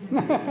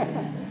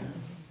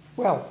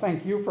 Well,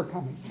 thank you for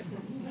coming.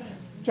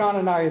 John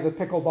and I are the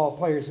pickleball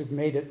players who've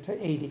made it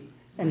to 80.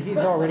 And he's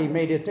already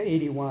made it to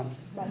 81.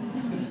 But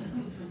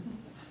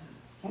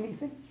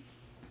anything?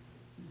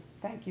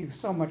 Thank you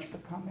so much for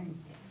coming.